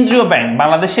 কেন্দ্রীয় ব্যাংক,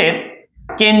 বাংলাদেশের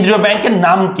কেন্দ্রীয় ব্যাংকের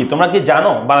নাম কি তোমরা কি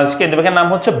জানো? বাংলাদেশ কেন্দ্রীয় ব্যাংকের নাম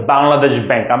হচ্ছে বাংলাদেশ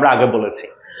ব্যাংক, আমরা আগে বলেছি।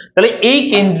 তাহলে এই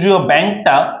কেন্দ্রীয়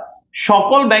ব্যাংকটা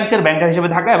সকল ব্যাংকের ব্যাংকার হিসেবে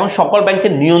থাকে এবং সকল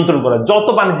ব্যাংকের নিয়ন্ত্রণ করে। যত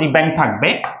বাণিজ্যিক ব্যাংক থাকবে,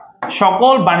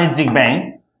 সকল বাণিজ্যিক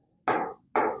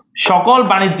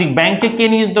ব্যাংককে কে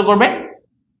নিয়ন্ত্রণ করবে?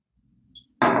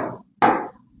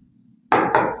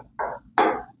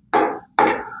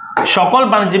 সকল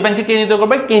বাণিজ্যিক ব্যাংককে কে নিয়ন্ত্রণ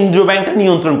করবে? কেন্দ্রীয় ব্যাংকটা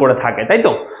নিয়ন্ত্রণ করে থাকে, তাই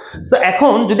তো? তো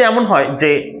এখন যদি এমন হয় যে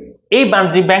এই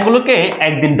বাণিজ্যিক ব্যাংকগুলোকে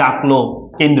একদিন ডাকলো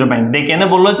কেন্দ্রীয় ব্যাংক, ডেকে এনে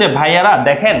বললো যে ভাইয়ারা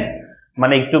দেখেন,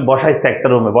 মানে একটু বসাইছে একটা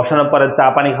রুমে, বসানোর পরে চা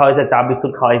পানি খাওয়াইছে, চা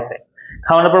বিস্কুট খাওয়াইছে,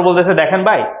 খাওয়ানোর পর বলতেছে দেখেন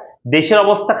ভাই, দেশের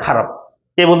অবস্থা খারাপ।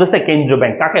 কে বলতেছে? কেন্দ্রীয়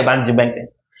ব্যাংক। কাকে? বাণিজ্যিক ব্যাংকে।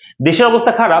 দেশের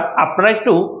অবস্থা খারাপ, আপনারা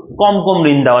একটু কম কম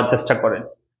ঋণ দেওয়ার চেষ্টা করেন,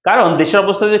 কারণ দেশের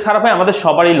অবস্থা যদি খারাপ হয় আমাদের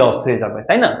সবারই লস হয়ে যাবে,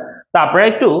 তাই না? তো আপনারা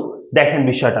একটু দেখেন,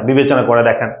 বিষয়টা বিবেচনা করে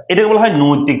দেখেন। এটাকে বলা হয়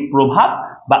নৈতিক প্রভাব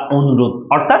বা অনুরোধ।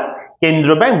 অর্থাৎ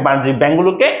কেন্দ্রীয় ব্যাংক বাণিজ্যিক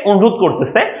ব্যাংকগুলোকে অনুরোধ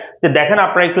করতেছে যে দেখেন,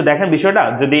 আপনারা একটু দেখেন বিষয়টা,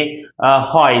 যদি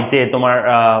হয় যে তোমার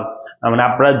মানে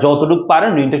আপনারা যতটুকু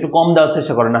পারেন ঋণটা একটু কম দেওয়ার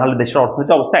চেষ্টা করেন, নাহলে দেশের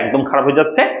অর্থনৈতিক অবস্থা একদম খারাপ হয়ে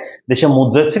যাচ্ছে, দেশের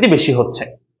মুদ্রাস্ফীতি বেশি হচ্ছে।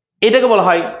 এটাকে বলা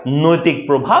হয় নৈতিক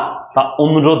প্রভাব বা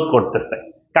অনুরোধ করতেছে।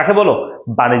 কাকে বলো?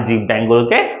 বাণিজ্যিক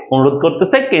ব্যাংকগুলোকে অনুরোধ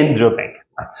করতেছে কেন্দ্রীয় ব্যাংক।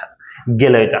 আচ্ছা,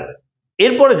 গেল এটা।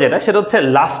 এরপরে যেটা, সেটা হচ্ছে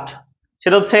লাস্ট,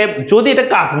 সেটা হচ্ছে যদি এটা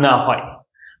কাজ না হয়,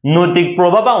 নৈতিক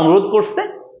প্রভাব বা অনুরোধ করছে,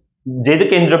 যেহেতু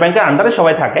কেন্দ্রীয় ব্যাংকের আন্ডারে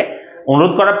সবাই থাকে,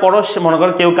 অনুরোধ করার পরও মনে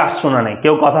করো কেউ কাজ শোনা নাই,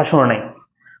 কেউ কথা শোনা নাই,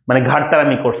 মানে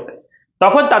ঘাটতারামি করছে,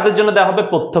 তখন তাদের জন্য দেওয়া হবে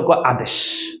প্রত্যক্ষ আদেশ।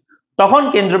 তখন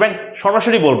কেন্দ্রীয় ব্যাংক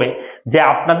সরাসরি বলবে যে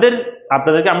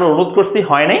আপনাদেরকে আমরা অনুরোধ করছি,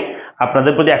 হয় নাই,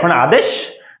 আপনাদের প্রতি এখন আদেশ,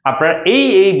 আপনারা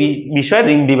এই বিষয়ে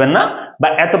ঋণ দিবেন না, বা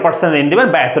এত পার্সেন্ট ঋণ দিবেন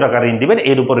বা এত টাকা ঋণ দিবেন,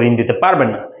 এর উপর ঋণ দিতে পারবেন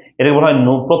না। এটাকে বলা হয়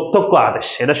প্রত্যক্ষ আদেশ,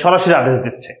 এটা সরাসরি আদেশ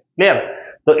দিচ্ছে। ক্লিয়ার?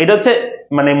 তো এটা হচ্ছে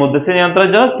মানে মুদ্রাস্ফীতি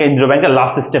নিয়ন্ত্রণের জন্য কেন্দ্রীয় ব্যাংকের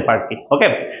লাস্ট স্টেপ আর কি। ওকে,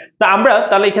 তো আমরা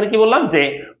তাহলে এখানে কি বললাম যে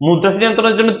মুদ্রাস্ফীতি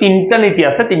নিয়ন্ত্রণের জন্য তিনটা নীতি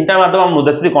আছে, তিনটার মাধ্যমে আমরা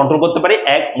মুদ্রাস্ফীতি কন্ট্রোল করতে পারি।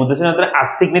 এক, মুদ্রাস্ফীতি নিয়ন্ত্রণের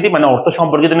আর্থিক নীতি মানে অর্থ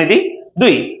সম্পর্কিত নীতি।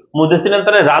 দুই, মুদ্রাস্ফীতি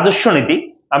নিয়ন্ত্রণের রাজস্ব নীতি।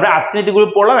 আমরা আর্থিক নীতিগুলো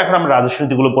পড়লাম, এখন আমরা রাজস্ব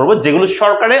নীতিগুলো পড়বো, যেগুলো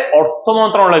সরকারের অর্থ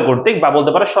মন্ত্রণালয় কর্তৃক বা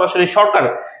বলতে পারে সরাসরি সরকার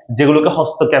যেগুলোকে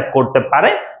হস্তক্ষেপ করতে পারে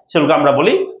সেগুলোকে আমরা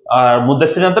বলি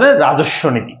মুদ্রাস্ফীতি নিয়ন্ত্রণের রাজস্ব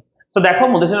নীতি। তো দেখো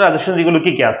মুদ্রাস্ফীতি রাজস্ব নীতিগুলো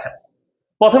কি কি আছে।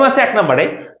 প্রথমে আছে 1 নম্বরে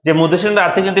যে মুদ্রাস্ফীতি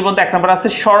আর্থিক নীতির মধ্যে 1 নম্বর আছে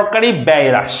সরকারি ব্যয়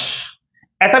হ্রাস।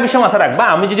 একটা বিষয় মাথায় রাখবা,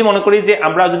 আমি যদি মনে করি যে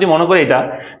আমরা যদি মনে করি এটা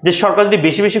যে সরকার যদি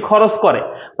বেশি বেশি খরচ করে,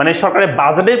 মানে সরকারের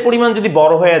বাজেটের পরিমাণ যদি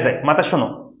বড় হয়ে যায়, মাথা শোনো,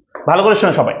 ভালো করে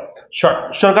শোনো সবাই,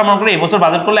 সরকার মনে করে এই বছর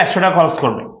বাজেট করলে 100 টাকা খরচ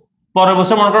করবে, পরের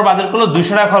বছর মনে করো বাজেট করলে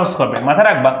 200 টাকা খরচ করবে। মাথায়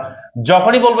রাখবা,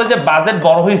 যখনই বলবে যে বাজেট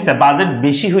বড় হয়েছে, বাজেট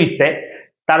বেশি হয়েছে,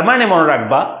 তার মানে মনে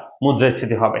রাখবা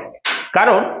মুদ্রাস্ফীতি হবে।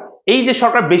 কারণ এই যে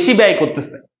সরকার বেশি ব্যয়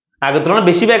করতেছে, আগের তুলনায়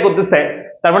বেশি ব্যয় করতেছে,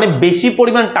 তার মানে বেশি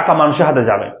পরিমাণ টাকা মানুষের হাতে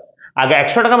যাবে। আগে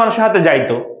 100 টাকা মানুষের হাতে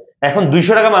যাইতো, এখন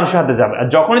 200 টাকা মানুষের হাতে যাবে। আর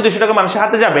যখনই 200 টাকা মানুষের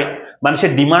হাতে যাবে,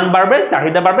 মানুষের ডিমান্ড বাড়বে,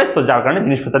 চাহিদা বাড়বে, তো যার কারণে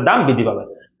জিনিসপত্রের দাম বৃদ্ধি পাবে।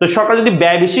 তো সরকার যদি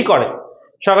ব্যয় বেশি করে,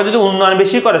 সরকার যদি উন্নয়ন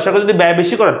বেশি করে, সরকার যদি ব্যয়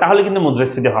বেশি করে, তাহলে কিন্তু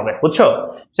মুদ্রাস্ফীতি হবে। বুঝছো?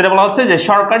 সেটা বলা হচ্ছে যে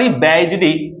সরকারি ব্যয় যদি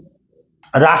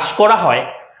হ্রাস করা হয়,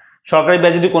 সরকারি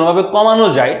ব্যয় যদি কোনোভাবে কমানো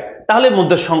যায়, তাহলে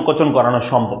মুদ্রা সংকোচন করানো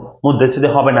সম্ভব, মুদ্রাস্ফীতি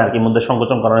হবে না আর কি, মুদ্রা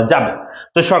সংকোচন করানো যাবে।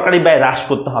 তো সরকারি ব্যয় হ্রাস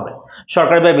করতে হবে,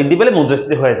 সরকারি ব্যয় বৃদ্ধি পেলে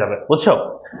মুদ্রাস্ফীতি হয়ে যাবে। বুঝছো?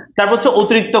 তারপর হচ্ছে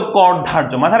অতিরিক্ত কর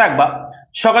ধার্য। মাথায় রাখবা,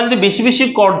 সরকার যদি বেশি বেশি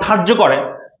কর ধার্য করে,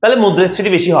 তাহলে মুদ্রাস্ফীতি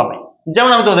বেশি হবে।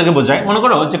 যেমন আমি তোমাদেরকে বোঝাই, মনে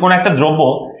করো যে কোনো একটা দ্রব্য,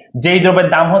 যেই দ্রব্যের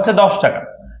দাম হচ্ছে 10 টাকা,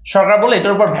 সরকার বলে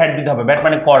এটার উপর ভ্যাট দিতে হবে। ভ্যাট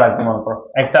মানে কর আর কি, মনে করো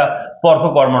একটা পরোক্ষ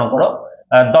কর, মনে করো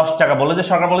 10 টাকা বলে, যে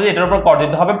সরকার বলে যে এটার উপর কর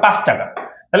দিতে হবে 5 টাকা,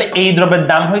 তাহলে এই দ্রব্যের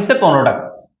দাম হয়েছে 15 টাকা।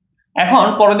 এখন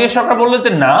পরে দিয়ে সরকার বললো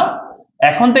যে না,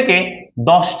 এখন থেকে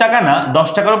 10 টাকা না, 10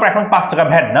 টাকার উপর এখন 5 টাকা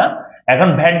ভ্যাট না, এখন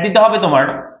ভ্যাট দিতে হবে তোমার,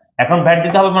 এখন ভ্যাট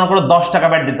দিতে হবে মনে করো 10 টাকা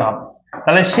ভ্যাট দিতে হবে।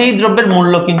 তাহলে সেই দ্রব্যের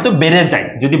মূল্য কিন্তু বেড়ে যায়,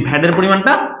 যদি ভ্যাটের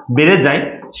পরিমাণটা বেড়ে যায়,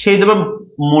 সেই দ্রব্যের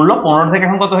মূল্য 15 থেকে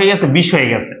এখন কত হয়ে গেছে, 20 হয়ে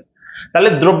গেছে। তাহলে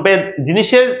দ্রব্যের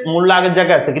জিনিসের মূল্য আগের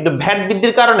জায়গায় আছে, কিন্তু ভ্যাট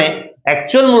বৃদ্ধির কারণে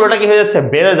অ্যাকচুয়াল মূল্যটা কি হয়ে যাচ্ছে,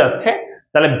 বেড়ে যাচ্ছে।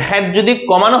 তাহলে ভ্যাট যদি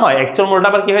কমানো হয়, অ্যাকচুয়াল মূল্যটা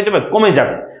আবার কি হয়ে যাবে, কমে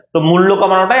যাবে। তো মূল্য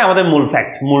কমানোটাই আমাদের মূল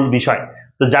ফ্যাক্ট, মূল বিষয়।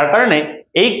 তো যার কারণে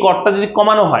এই করটা যদি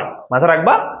কমানো হয়, মাথায়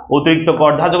রাখবা অতিরিক্ত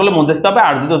কর ধার্য করলে মুদ্রাস্ফীতি হবে,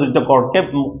 আর যদি অতিরিক্ত করকে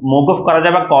মওকুফ করা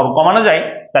যায় বা কর কমানো যায়,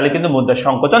 তাহলে কিন্তু মুদ্রার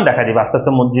সংকোচন দেখা দিবে, আস্তে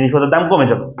আস্তে জিনিসপত্রের দাম কমে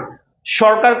যাবে।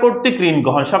 সরকার কর্তৃক ঋণ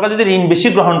গ্রহণ, সরকার যদি ঋণ বেশি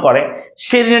গ্রহণ করে,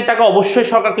 সেই ঋণের টাকা অবশ্যই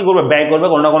সরকার কি করবে, ব্যয় করবে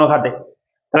কোনো না কোনো খাতে,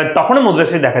 তাহলে তখনই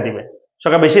মুদ্রাস্ফীতি দেখা দিবে।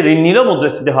 সরকার বেশি ঋণ নিলেও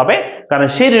মুদ্রাস্ফীতি হবে, কারণ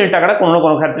সেই ঋণের টাকাটা কোনো না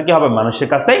কোনো ক্ষেত্রে কি হবে, মানুষের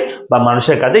কাছে বা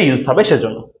মানুষের কাজে ইউজ হবে,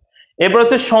 সেজন্য। এরপর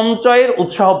হচ্ছে সঞ্চয়ের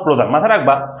উৎসাহ প্রদান। মাথায়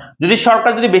রাখবা, যদি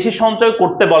সরকার যদি বেশি সঞ্চয়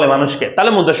করতে বলে মানুষকে,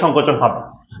 তাহলে মুদ্রা সংকোচন হবে।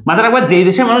 মাথায় রাখবা, যেই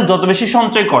দেশে মানুষ যত বেশি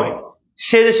সঞ্চয় করে,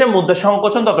 সে দেশে মুদ্রা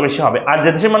সংকোচন তত বেশি হবে। আর যে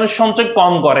দেশে মানুষ সঞ্চয়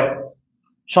কম করে,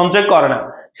 সঞ্চয় করে না,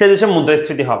 সে দেশে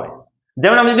মুদ্রাস্ফীতি হবে।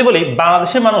 যেমন আমি যদি বলি,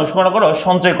 বাংলাদেশের মানুষ মনে করো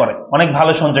সঞ্চয় করে, অনেক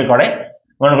ভালো সঞ্চয় করে,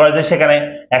 মনে করো যে সেখানে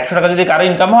 100 টাকা যদি কারো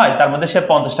ইনকাম হয়, তার মধ্যে সে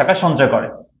 50 টাকা সঞ্চয় করে।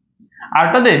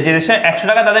 আরেকটা দেশ, যে দেশে 100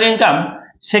 টাকা তাদের ইনকাম,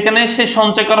 সেখানে সে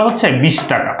সঞ্চয় করা হচ্ছে 20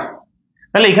 টাকা।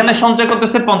 তাহলে এখানে সঞ্চয়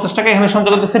করতেছে 50 টাকা, এখানে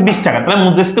সঞ্চয় করতেছে 20 টাকা। তাহলে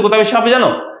মুদ্রাস্ফীতি কোথায় বেশি হবে জানো?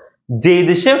 যে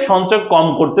দেশে সঞ্চয় কম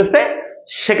করতেছে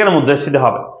সেখানে মুদ্রাস্ফীতি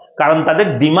হবে, কারণ তাদের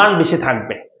ডিমান্ড বেশি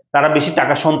থাকবে, তারা বেশি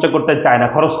টাকা সঞ্চয় করতে চায় না,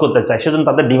 খরচ করতে চায়, সেজন্য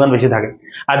তাদের ডিমান্ড বেশি থাকে।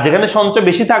 আর যেখানে সঞ্চয়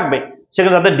বেশি থাকবে,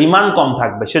 সেখানে তাদের ডিমান্ড কম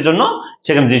থাকবে, সেজন্য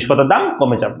সেখানে জিনিসপত্রের দাম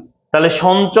কমে যাবে। তাহলে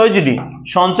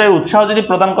সঞ্চয়ের উৎসাহ যদি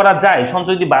প্রদান করা যায়,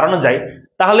 সঞ্চয় যদি বাড়ানো যায়,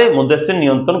 তাহলে মুদ্রাস্ফীতি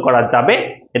নিয়ন্ত্রণ করা যাবে।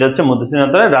 এটা হচ্ছে মুদ্রাস্ফীতি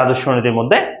নিয়ন্ত্রণের রাজস্ব নীতির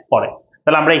মধ্যে পড়ে।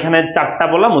 তাহলে আমরা এখানে 4টা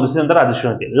বললাম মুদ্রাস্ফীতি নিয়ন্ত্রণের রাজস্ব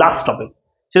নীতি। লাস্ট টপিক,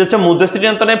 সেটা হচ্ছে মুদ্রাস্ফীতি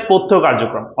নিয়ন্ত্রণের প্রত্যক্ষ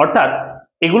কার্যক্রম, অর্থাৎ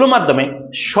এগুলোর মাধ্যমে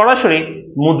সরাসরি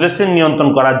মুদ্রাস্ফীতি নিয়ন্ত্রণ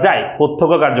করা যায়।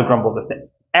 প্রত্যক্ষ কার্যক্রম বলতে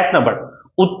 1 নম্বর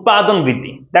উৎপাদন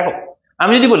বৃদ্ধি। দেখো,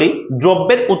 আমি যদি বলি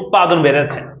দ্রব্যের উৎপাদন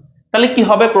বেড়েছে, তাহলে কি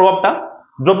হবে প্রভাবটা?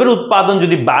 দ্রব্যের উৎপাদন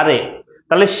যদি বাড়ে,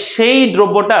 তাহলে সেই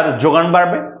দ্রব্যটার যোগান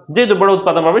বাড়বে, যে দ্রব্যটা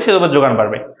উৎপাদন বাড়বে সেই দ্রব্যের যোগান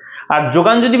বাড়বে। আর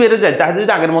যোগান যদি বেড়ে যায়, চাহিদা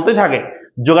যদি আগের মতোই থাকে,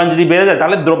 যোগান যদি বেড়ে যায়,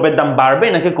 তাহলে দ্রব্যের দাম বাড়বে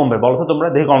নাকি কমবে? বলো তো তোমরা,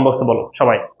 দেখি কমেন্ট বক্সে বলো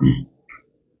সবাই।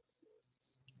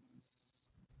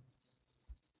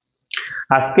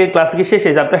 আজকের ক্লাস কি শেষ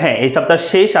এই চ্যাপ্টার? হ্যাঁ, এই চ্যাপ্টার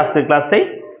শেষ আজকের ক্লাসেই।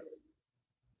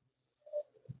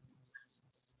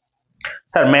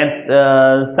 স্যার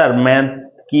ম্যাথ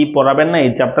কি পড়াবেন না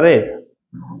এই চ্যাপ্টারে?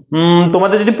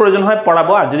 তোমাদের যদি প্রয়োজন হয়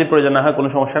পড়াবো, আর যদি প্রয়োজন না হয় কোনো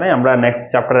সমস্যা নেই, আমরা নেক্সট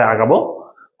চ্যাপ্টারে আগাবো,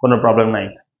 কোনো প্রবলেম নাই।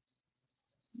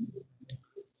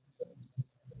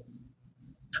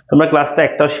 তোমরা ক্লাসটা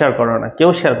একটাও শেয়ার করো না, কেউ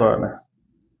শেয়ার করো না,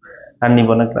 আর নিব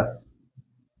না ক্লাস।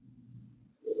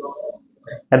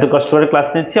 এত কষ্ট করে ক্লাস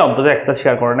নিচ্ছি, অন্তত একটা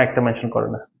শেয়ার করো না, একটা মেনশন করো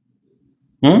না।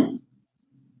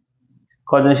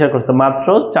 কজন শেয়ার করছো? মাত্র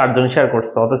 4 জন শেয়ার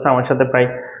করছো, অথচ আমার সাথে প্রায়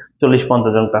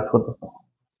 40-50 জন ক্লাস করতেছো।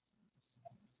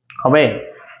 হবে?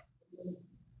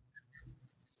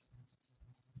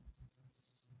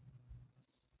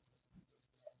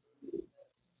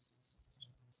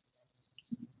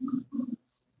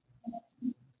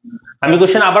 আমি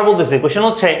কোশ্চেন আবার বলতেছি, কোশ্চেন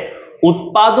হচ্ছে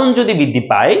উৎপাদন যদি বৃদ্ধি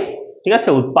পায়, ঠিক আছে,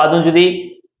 উৎপাদন যদি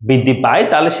বৃদ্ধি পায়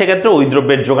তাহলে সেক্ষেত্রে ওই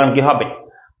দ্রব্যের যোগান কি হবে?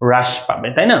 হ্রাস পাবে,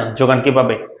 তাই না? যোগান কি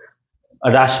পাবে?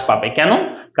 হ্রাস পাবে। কেন?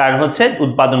 কারণ হচ্ছে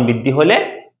উৎপাদন বৃদ্ধি হলে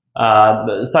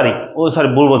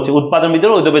ভুল বলছি, উৎপাদন বৃদ্ধি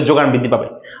হলে ওই দ্রব্যের যোগান বৃদ্ধি পাবে,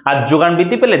 আর যোগান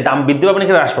বৃদ্ধি পেলে দাম বৃদ্ধি পাবে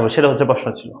নাকি হ্রাস পাবে, সেটা হচ্ছে প্রশ্ন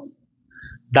ছিল।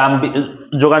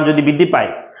 যোগান যদি বৃদ্ধি পায়,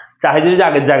 চাহিদা যদি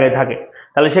আগের জায়গায় থাকে,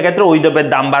 তাহলে সেক্ষেত্রে ওই দ্রব্যের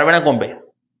দাম বাড়বে না কমবে?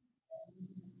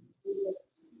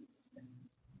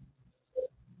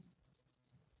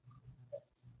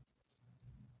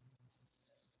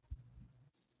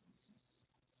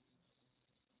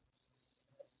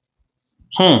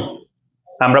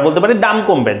 আমরা বলতে পারি দাম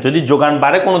কমবে। যদি যোগান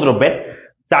বাড়ে কোনো দ্রব্যের,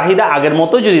 চাহিদা আগের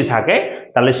মতো যদি থাকে,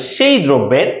 তাহলে সেই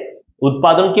দ্রব্যের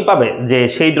উৎপাদন কি পাবে? যে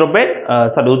সেই দ্রব্যের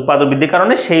উৎপাদন বৃদ্ধির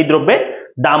কারণে সেই দ্রব্যের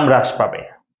দাম হ্রাস পাবে।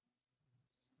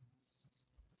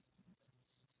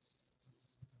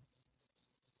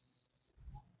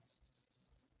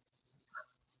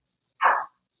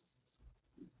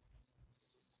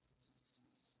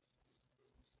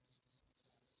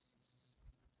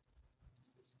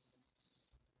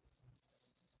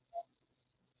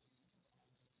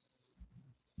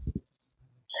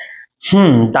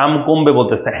 দাম কমবে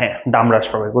বলতেছে, হ্যাঁ দাম হ্রাস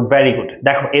পাবে, গুড, ভেরি গুড।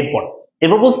 দেখো এরপর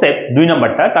বলছে 2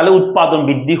 নম্বরটা, তাহলে উৎপাদন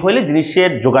বৃদ্ধি হলে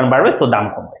জিনিসের যোগান বাড়বে, তো দাম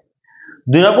কমবে।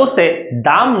 2 নম্বর বলছে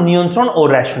দাম নিয়ন্ত্রণ ও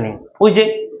রেশনিং। ওই যে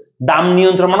দাম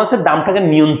নিয়ন্ত্রণ মানে হচ্ছে দামটাকে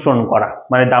নিয়ন্ত্রণ করা,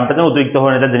 মানে দামটা যেন অতিরিক্ত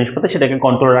হয়ে না যায় জিনিসপত্র, সেটাকে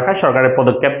কন্ট্রোল রাখা সরকারের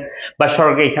পদক্ষেপ, বা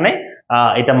সরকারকে এখানে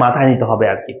এটা মাথায় নিতে হবে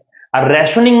আর কি। আর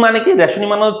রেশনিং মানে কি? রেশনিং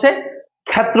মানে হচ্ছে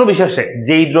ক্ষেত্র বিশেষে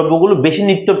যেই দ্রব্যগুলো বেশি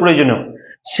নিত্য প্রয়োজনীয়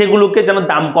সেগুলোকে যেন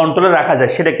দাম কন্ট্রোলে রাখা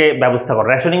যায়, সেটাকে ব্যবস্থা করা।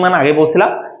 রেশনিং মানে আগে বলছিলাম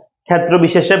ক্ষেত্র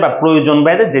বিশেষে বা প্রয়োজন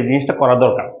বাইরে যে জিনিসটা করা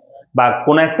দরকার, বা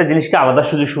কোন একটা জিনিসকে আলাদা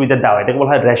সুযোগ সুবিধা দেওয়া, এটাকে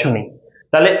বলা হয় রেশনিং।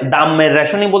 তাহলে দামের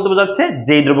রেশনিং বলতে বোঝাচ্ছে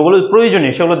যেই দ্রব্যগুলো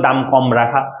প্রয়োজনীয় সেগুলোর দাম কম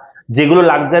রাখা, যেগুলো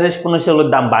লাক্সারিয়াস পণ্য সেগুলোর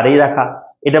দাম বাড়িয়ে রাখা,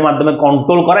 এটার মাধ্যমে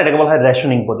কন্ট্রোল করা, এটাকে বলা হয়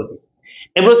রেশনিং পদ্ধতি।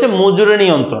 এবার হচ্ছে মজুরি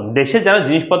নিয়ন্ত্রণ, দেশে যেন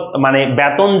জিনিসপত্র মানে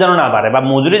বেতন যেন না বাড়ে বা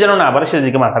মজুরি যেন না বাড়ে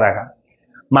সেদিকে মাথা রাখা।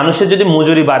 মানুষের যদি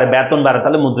মজুরি বাড়ে, বেতন বাড়ে,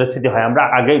 তাহলে মুদ্রাস্ফীতি হয়। আমরা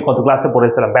আগে কত ক্লাসে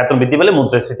পড়েছিলাম, বেতন বৃদ্ধি পেলে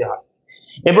মুদ্রাস্ফীতি হয়।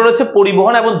 এবার হচ্ছে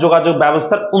পরিবহন এবং যোগাযোগ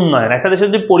ব্যবস্থার উন্নয়ন। একটা দেশে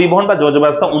যদি পরিবহন বা যোগাযোগ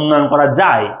ব্যবস্থা উন্নয়ন করা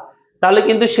যায়, তাহলে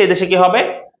কিন্তু সেই দেশে কি হবে?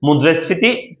 মুদ্রাস্ফীতি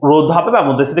রোধ হবে বা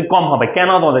মুদ্রাস্ফীতি কম হবে। কেন?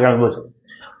 তোমাদেরকে আমি বলছি,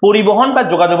 পরিবহন বা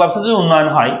যোগাযোগ ব্যবস্থা যদি উন্নয়ন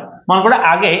হয়, মনে করে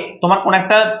আগে তোমার কোন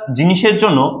একটা জিনিসের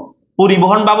জন্য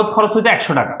পরিবহন বাবদ খরচ হইতে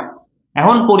 100 টাকা,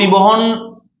 এখন পরিবহন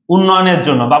উন্নয়নের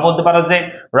জন্য বা বলতে পারো যে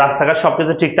রাস্তাঘাট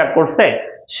সবকিছু ঠিকঠাক করছে,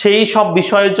 সেই সব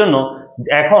বিষয়ের জন্য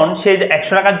এখন সেই যে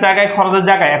 100 টাকার জায়গায় খরচের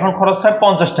জায়গায় এখন খরচ হয়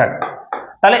 50 টাকা।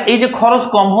 তাহলে এই যে খরচ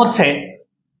কম হচ্ছে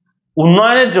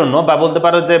উন্নয়নের জন্য, বা বলতে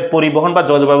পারো যে পরিবহন বা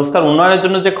যোগাযোগ ব্যবস্থার উন্নয়নের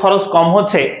জন্য যে খরচ কম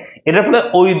হচ্ছে, এটার ফলে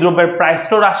ওই দ্রব্যের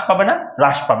প্রাইসটাও হ্রাস পাবে না?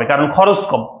 হ্রাস পাবে, কারণ খরচ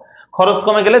কম। খরচ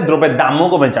কমে গেলে দ্রব্যের দামও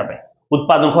কমে যাবে,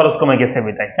 উৎপাদন খরচ কমে গেছে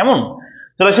বিধায়। কেমন?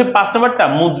 চলো সেই 5 নম্বরটা,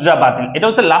 মুদ্রা বাতিল। এটা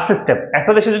হচ্ছে লাস্ট স্টেপ।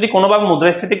 একটা দেশে যদি কোনোভাবে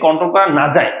মুদ্রাস্ফীতি কন্ট্রোল করা না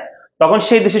যায়, তখন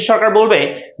সেই দেশের সরকার বলবে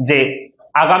যে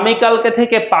আগামীকালকে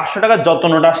থেকে 500 টাকার যত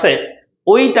নোট আসে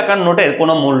ওই টাকার নোটের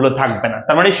কোনো মূল্য থাকবে না।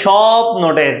 তার মানে সব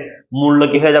নোটের মূল্য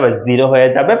কি হয়ে যাবে? 0 হয়ে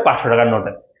যাবে 500 টাকার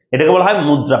নোটের। এটাকে বলা হয়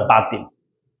মুদ্রা বাতিল।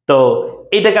 তো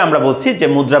এটাকে আমরা বলছি যে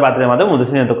মুদ্রা বাতিলের মাধ্যমে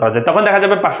মুদ্রাস্ফীতি নিয়ন্ত্রণ করা যায়। তখন দেখা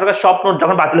যাবে 500 টাকার সব নোট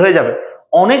যখন বাতিল হয়ে যাবে,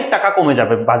 অনেক টাকা কমে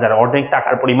যাবে বাজারে, অনেক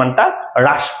টাকার পরিমাণটা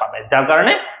হ্রাস পাবে, যার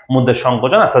কারণে মুদ্রার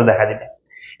সংকোচন আস্তে দেখা দিবে।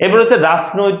 এবার হচ্ছে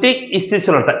রাজনৈতিক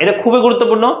স্থিতিশীলতা। এটা খুবই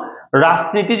গুরুত্বপূর্ণ।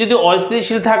 রাজনীতি যদি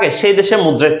অস্থিতিশীল থাকে সেই দেশে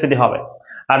মুদ্রাস্ফীতি হবে,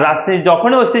 আর রাজনীতি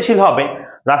যখনই অস্থিতিশীল হবে,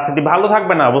 রাজনীতি ভালো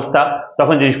থাকবে না অবস্থা,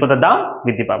 তখন জিনিসপত্রের দাম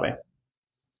বৃদ্ধি পাবে।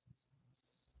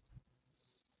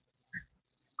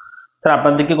 স্যার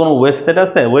আপনাদের কি কোনো ওয়েবসাইট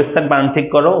আছে? ওয়েবসাইট বানান ঠিক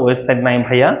করো। ওয়েবসাইট নাই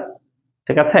ভাইয়া,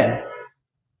 ঠিক আছে।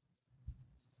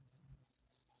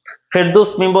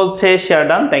 ফেরদৌস মিম বলছে শেয়ার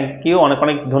ডান, থ্যাংক ইউ, অনেক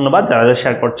অনেক ধন্যবাদ যারা যারা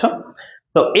শেয়ার করছো।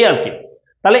 তো এই আর কি,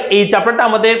 তাহলে এই চ্যাপ্টারটা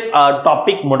আমাদের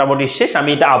টপিক মোটামুটি শেষ। আমি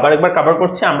এটা আবার একবার কভার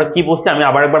করছি, আমরা কি বলছি আমি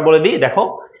আবার একবার বলে দিই। দেখো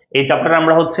এই চ্যাপ্টারে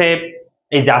আমরা হচ্ছে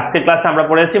এই যে আজকের ক্লাসে আমরা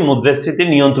পড়েছি মুদ্রাস্ফীতি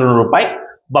নিয়ন্ত্রণের উপায়,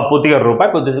 বা প্রতিকারের উপায়।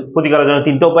 প্রতিকারের জন্য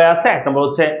তিনটা উপায় আছে। এক নম্বর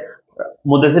হচ্ছে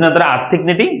মুদ্রাস্ফীতি আর্থিক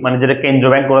নীতি, মানে যেটা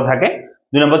কেন্দ্রীয় ব্যাংক করে থাকে।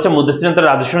 দুই নম্বর হচ্ছে মুদ্রাস্ফীতি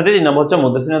রাজস্ব নীতি। তিন নম্বর হচ্ছে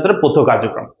মুদ্রাস্ফীতি পথ্য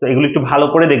কার্যক্রম। তো এগুলো একটু ভালো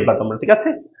করে দেখবা তোমরা, ঠিক আছে?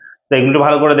 তো এগুলো একটু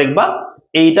ভালো করে দেখবা।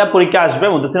 এইটা পরীক্ষা আসবে,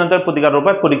 মুদ্রাস্ফীতি প্রতিকারের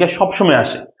উপায় পরীক্ষা সবসময়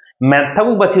আসে, ম্যাথ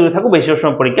থাকুক বা থিওরি থাকুক, বেশিরভাগ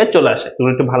সময় পরীক্ষায় চলে আসে।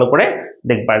 এগুলো একটু ভালো করে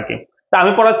দেখবা আর কি। তা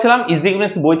আমি পড়াচ্ছিলাম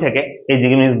ইকোনমিক্স বই থেকে, এই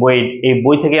ইকোনমিক্স বই, এই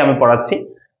বই থেকে আমি পড়াচ্ছি।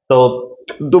 তো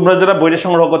তোমরা যারা বইটা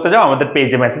সংগ্রহ করতে যাও আমাদের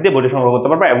পেজে মেসেজ দিয়ে বইটা সংগ্রহ করতে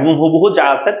পারবে, এবং হুবহু যা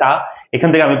আছে তা এখান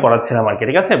থেকে আমি পড়াচ্ছিলাম আর কি,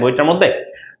 ঠিক আছে, বইটার মধ্যে।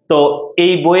 তো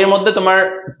এই বইয়ের মধ্যে তোমার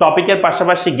টপিকের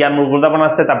পাশাপাশি জ্ঞান মূলদাপন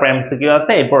আছে, তারপর এমসিকিউ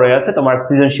আছে, এরপরে আছে তোমার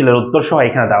সৃজনশীলের উত্তর সহ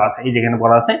এখানে দেওয়া আছে, এই যেখানে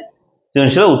পড়া আছে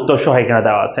সৃজনশীলের উত্তর সহ এখানে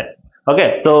দেওয়া আছে। ওকে,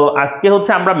 তো আজকে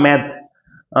হচ্ছে আমরা ম্যাথ,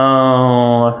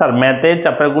 স্যার ম্যাথের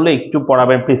চ্যাপ্টার গুলো একটু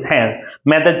পড়াবেন প্লিজ। হ্যাঁ,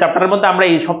 ম্যাথের চ্যাপ্টারের মধ্যে আমরা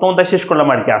এই সপ্তম অধ্যায় শেষ করলাম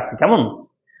আর কি আজকে, কেমন?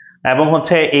 এবং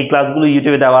হচ্ছে এই ক্লাসগুলো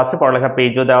ইউটিউবে দেওয়া আছে, পড়ালেখা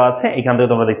পেজও দেওয়া আছে, এখান থেকে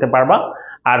তোমরা দেখতে পারবা।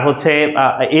 আর হচ্ছে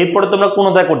এরপরে তোমরা কোন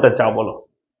অধ্যায় করতে চাও বলো?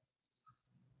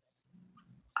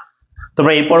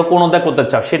 তোমরা এরপরে কোন অধ্যায় করতে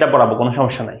চাও সেটা পড়াবো, কোনো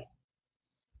সমস্যা নাই।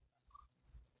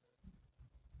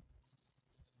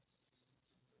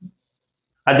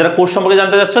 আর যারা কোর্স সম্পর্কে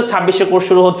জানতে চাচ্ছ, 26-এ কোর্স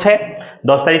শুরু হচ্ছে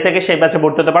 10 তারিখ থেকে, সেই ব্যাচে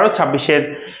ভর্তি হতে পারো। 26-এর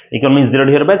ইকোনমিক্স জিরো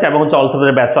ইয়ার ব্যাচ, এবং হচ্ছে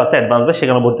অল্টারনেটিভ ব্যাচ আছে, অ্যাডভান্স ব্যাচ,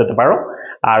 সেখানে ভর্তি হতে পারো।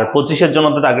 আর 25-এর জন্য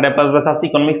তো টার্গেট প্লাস ব্যাচ আছে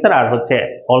ইকোনমিক্স এর, আর হচ্ছে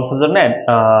অলসো জন্য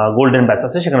গোল্ডেন ব্যাচ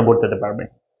আছে, সেখানে ভর্তি হতে পারবে।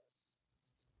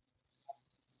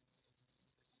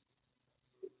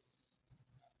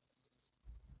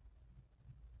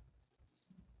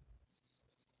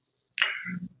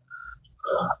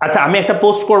 আচ্ছা, আমি একটা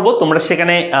পোস্ট করব, তোমরা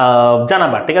সেখানে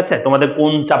জানাবা, ঠিক আছে, তোমাদের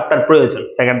কোন চ্যাপ্টার প্রয়োজন।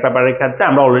 সেকেন্ড পেপারের ক্ষেত্রে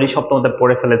আমরা অলরেডি সপ্তম অধ্যায়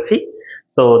পড়ে ফেলেছি।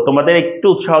 তো তোমাদের একটু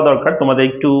উৎসাহ দরকার, তোমাদের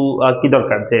একটু কি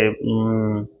দরকার, যে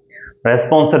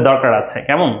রেসপন্সের দরকার আছে,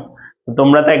 কেমন?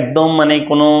 তোমরা তো একদম মানে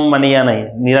কোনো মানে ইয়া নাই,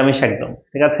 নিরামিষ একদম,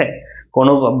 ঠিক আছে?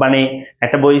 কোনো মানে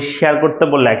একটা বই শেয়ার করতে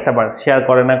বললে একটা বার শেয়ার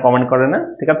করে না, কমেন্ট করে না,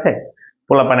 ঠিক আছে?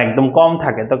 পোলাপান একদম কম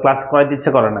থাকে, তো ক্লাস করাইতে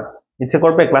ইচ্ছে করে না। ইচ্ছে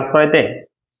করবে ক্লাস করাইতে?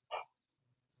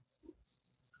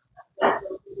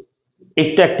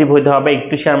 একটু অ্যাক্টিভ হইতে হবে,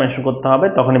 একটু শেয়ার মেনশন করতে হবে,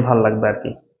 তখনই ভালো লাগবে আর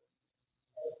কি।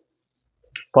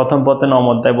 প্রথম পথে 9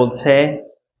 অধ্যায় বলছে।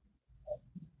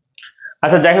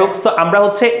 আচ্ছা, যাই হোক, তো আমরা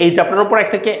হচ্ছে এই চ্যাপ্টারের উপর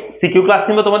একটা সিকিউ ক্লাস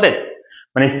নিব তোমাদের,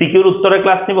 মানে সিকিউর উত্তরের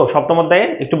ক্লাস নিব সপ্তম অধ্যায়ে।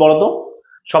 একটু বলো তো,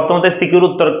 সপ্তম অধ্যায়ে সিকিউর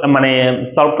উত্তর মানে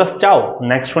সলভ ক্লাস চাও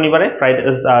নেক্সট শনিবারে, ফ্রাইডে,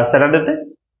 স্যাটারডেতে?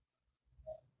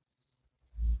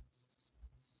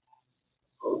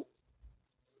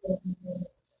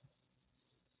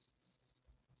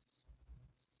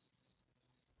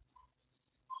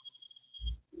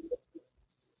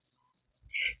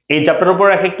 এই চ্যাপ্টারের উপর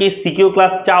একটা কি সিকিউ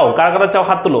ক্লাস চাও? কারা কারা চাও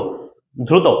হাত তুলো,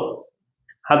 দ্রুত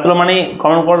হাত তুলো, মানে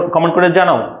কমেন্ট করে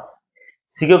জানাও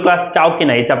সিকিউ ক্লাস চাও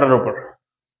কিনা এই চ্যাপ্টারের উপর।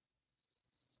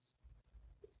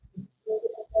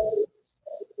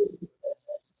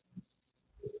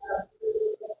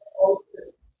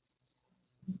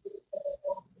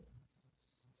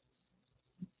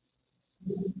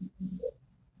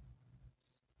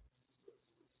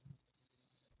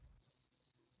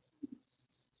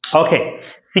 ওকে,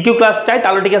 সিকিউ ক্লাস চাই,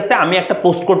 তাহলে ঠিক আছে, আমি একটা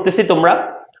পোস্ট করতেছি। তোমরা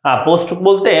পোস্ট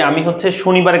বলতে আমি হচ্ছে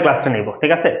শনিবারে ক্লাসটা নিব,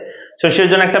 ঠিক আছে? তো সেই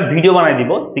জন্য একটা ভিডিও বানাই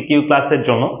দিব সিকিউ ক্লাসের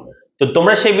জন্য। তো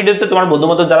তোমরা সেই ভিডিওতে তোমার বন্ধু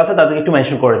বান্ধব যারা আছে তাদেরকে একটু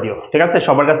মেনশন করে দিও, ঠিক আছে?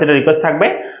 সবার কাছে এটা রিকোয়েস্ট থাকবে,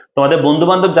 তোমাদের বন্ধু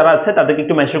বান্ধব যারা আছে তাদেরকে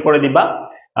একটু মেনশন করে দিবা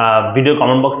ভিডিও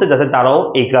কমেন্ট বক্সে, যাতে তারাও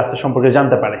এই ক্লাসের সম্পর্কে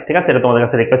জানতে পারে, ঠিক আছে? এটা তোমাদের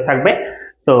কাছে রিকোয়েস্ট থাকবে।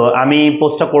 তো আমি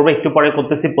পোস্টটা করবো, একটু পরে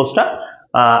করতেছি পোস্টটা,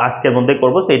 আজকের মধ্যে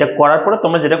করবো। তো এটা করার পরে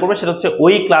তোমরা যেটা করবে সেটা হচ্ছে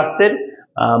ওই ক্লাসের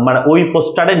মানে ওই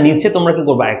পোস্টারের নিচে তোমরা কি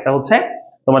করবে, একটা হচ্ছে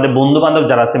তোমাদের বন্ধু বান্ধব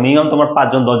যারা আছে, মিনিমাম তোমার 5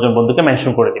 জন 10 জন বন্ধুকে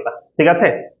মেনশন করে দিবা, ঠিক আছে?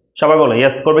 সবাই বলো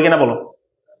ইয়েস, করবে কিনা বলো।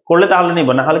 করলে তাহলে নিব,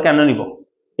 না হলে কেন নিব?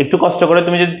 একটু কষ্ট করে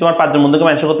তুমি যদি তোমার 5 জন বন্ধুকে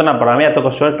মেনশন করতে না পারো, আমি এত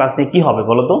কষ্ট করে ক্লাস নিয়ে কি হবে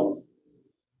বলো তো?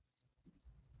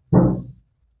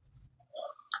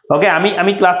 ওকে, আমি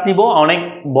আমি ক্লাস নিব অনেক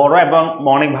বড় এবং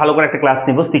অনেক ভালো করে একটা ক্লাস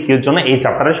নিব সিকিউর জন্য, এই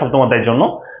চ্যাপ্টারের সপ্তম অধ্যায়ের জন্য।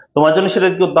 তোমার জন্য সেটা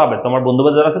কি করতে হবে, তোমার বন্ধু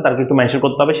বান্ধব যারা আছে তাদেরকে একটু মেনশন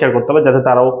করতে হবে, শেয়ার করতে হবে, যাতে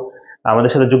তারাও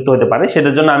আমাদের সাথে যুক্ত হতে পারে।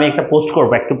 সেটার জন্য আমি একটা পোস্ট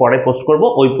করবো, একটু পরে পোস্ট করব।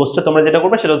 ওই পোস্টে তোমরা যেটা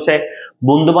করবে সেটা হচ্ছে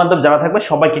বন্ধু বান্ধব যারা থাকবে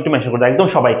সবাইকে একটু মেনশন করবে, একদম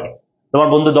সবাইকে। তোমার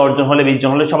বন্ধু 10 জন হলে 20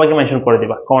 জন হলে সবাইকে মেনশন করে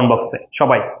দিবা কমেন্ট বক্সে,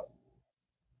 সবাই।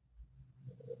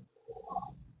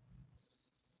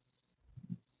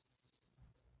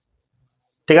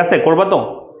 ঠিক আছে, করবা তো?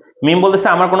 মিম বলতেছে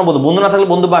আমার কোনো বন্ধু বন্ধু না থাকলে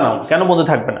বন্ধু বানাও, কেন বন্ধু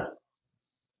থাকবে না?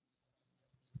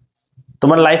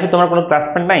 তোমার লাইফে তোমার কোনো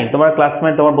ক্লাসমেট নাই, তোমার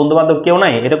ক্লাসমেট তোমার বন্ধু বান্ধব কেউ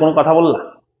নাই, এটা কোনো কথা বললা?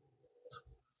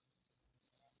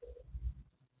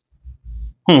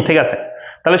 ঠিক আছে,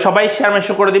 তাহলে সবাই শেয়ার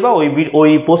মেনশন করে দিবা,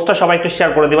 ওই পোস্টটা সবাই একটু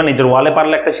শেয়ার করে দিবা, নিজের ওয়ালে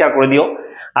পারলে একটা শেয়ার করে দিও।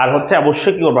 আর হচ্ছে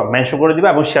অবশ্যই কি করবা, মেনশন করে দিবা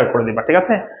এবং শেয়ার করে দিবা, ঠিক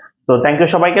আছে? তো থ্যাংক ইউ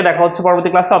সবাইকে, দেখা হচ্ছে পরবর্তী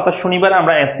ক্লাসে, অর্থাৎ শনিবার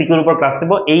আমরা এসসিকিউর উপর ক্লাস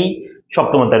নেব, এই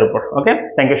সপ্তম অধ্যায়ের উপর। ওকে,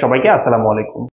 থ্যাংক ইউ সবাইকে, আসসালামু আলাইকুম।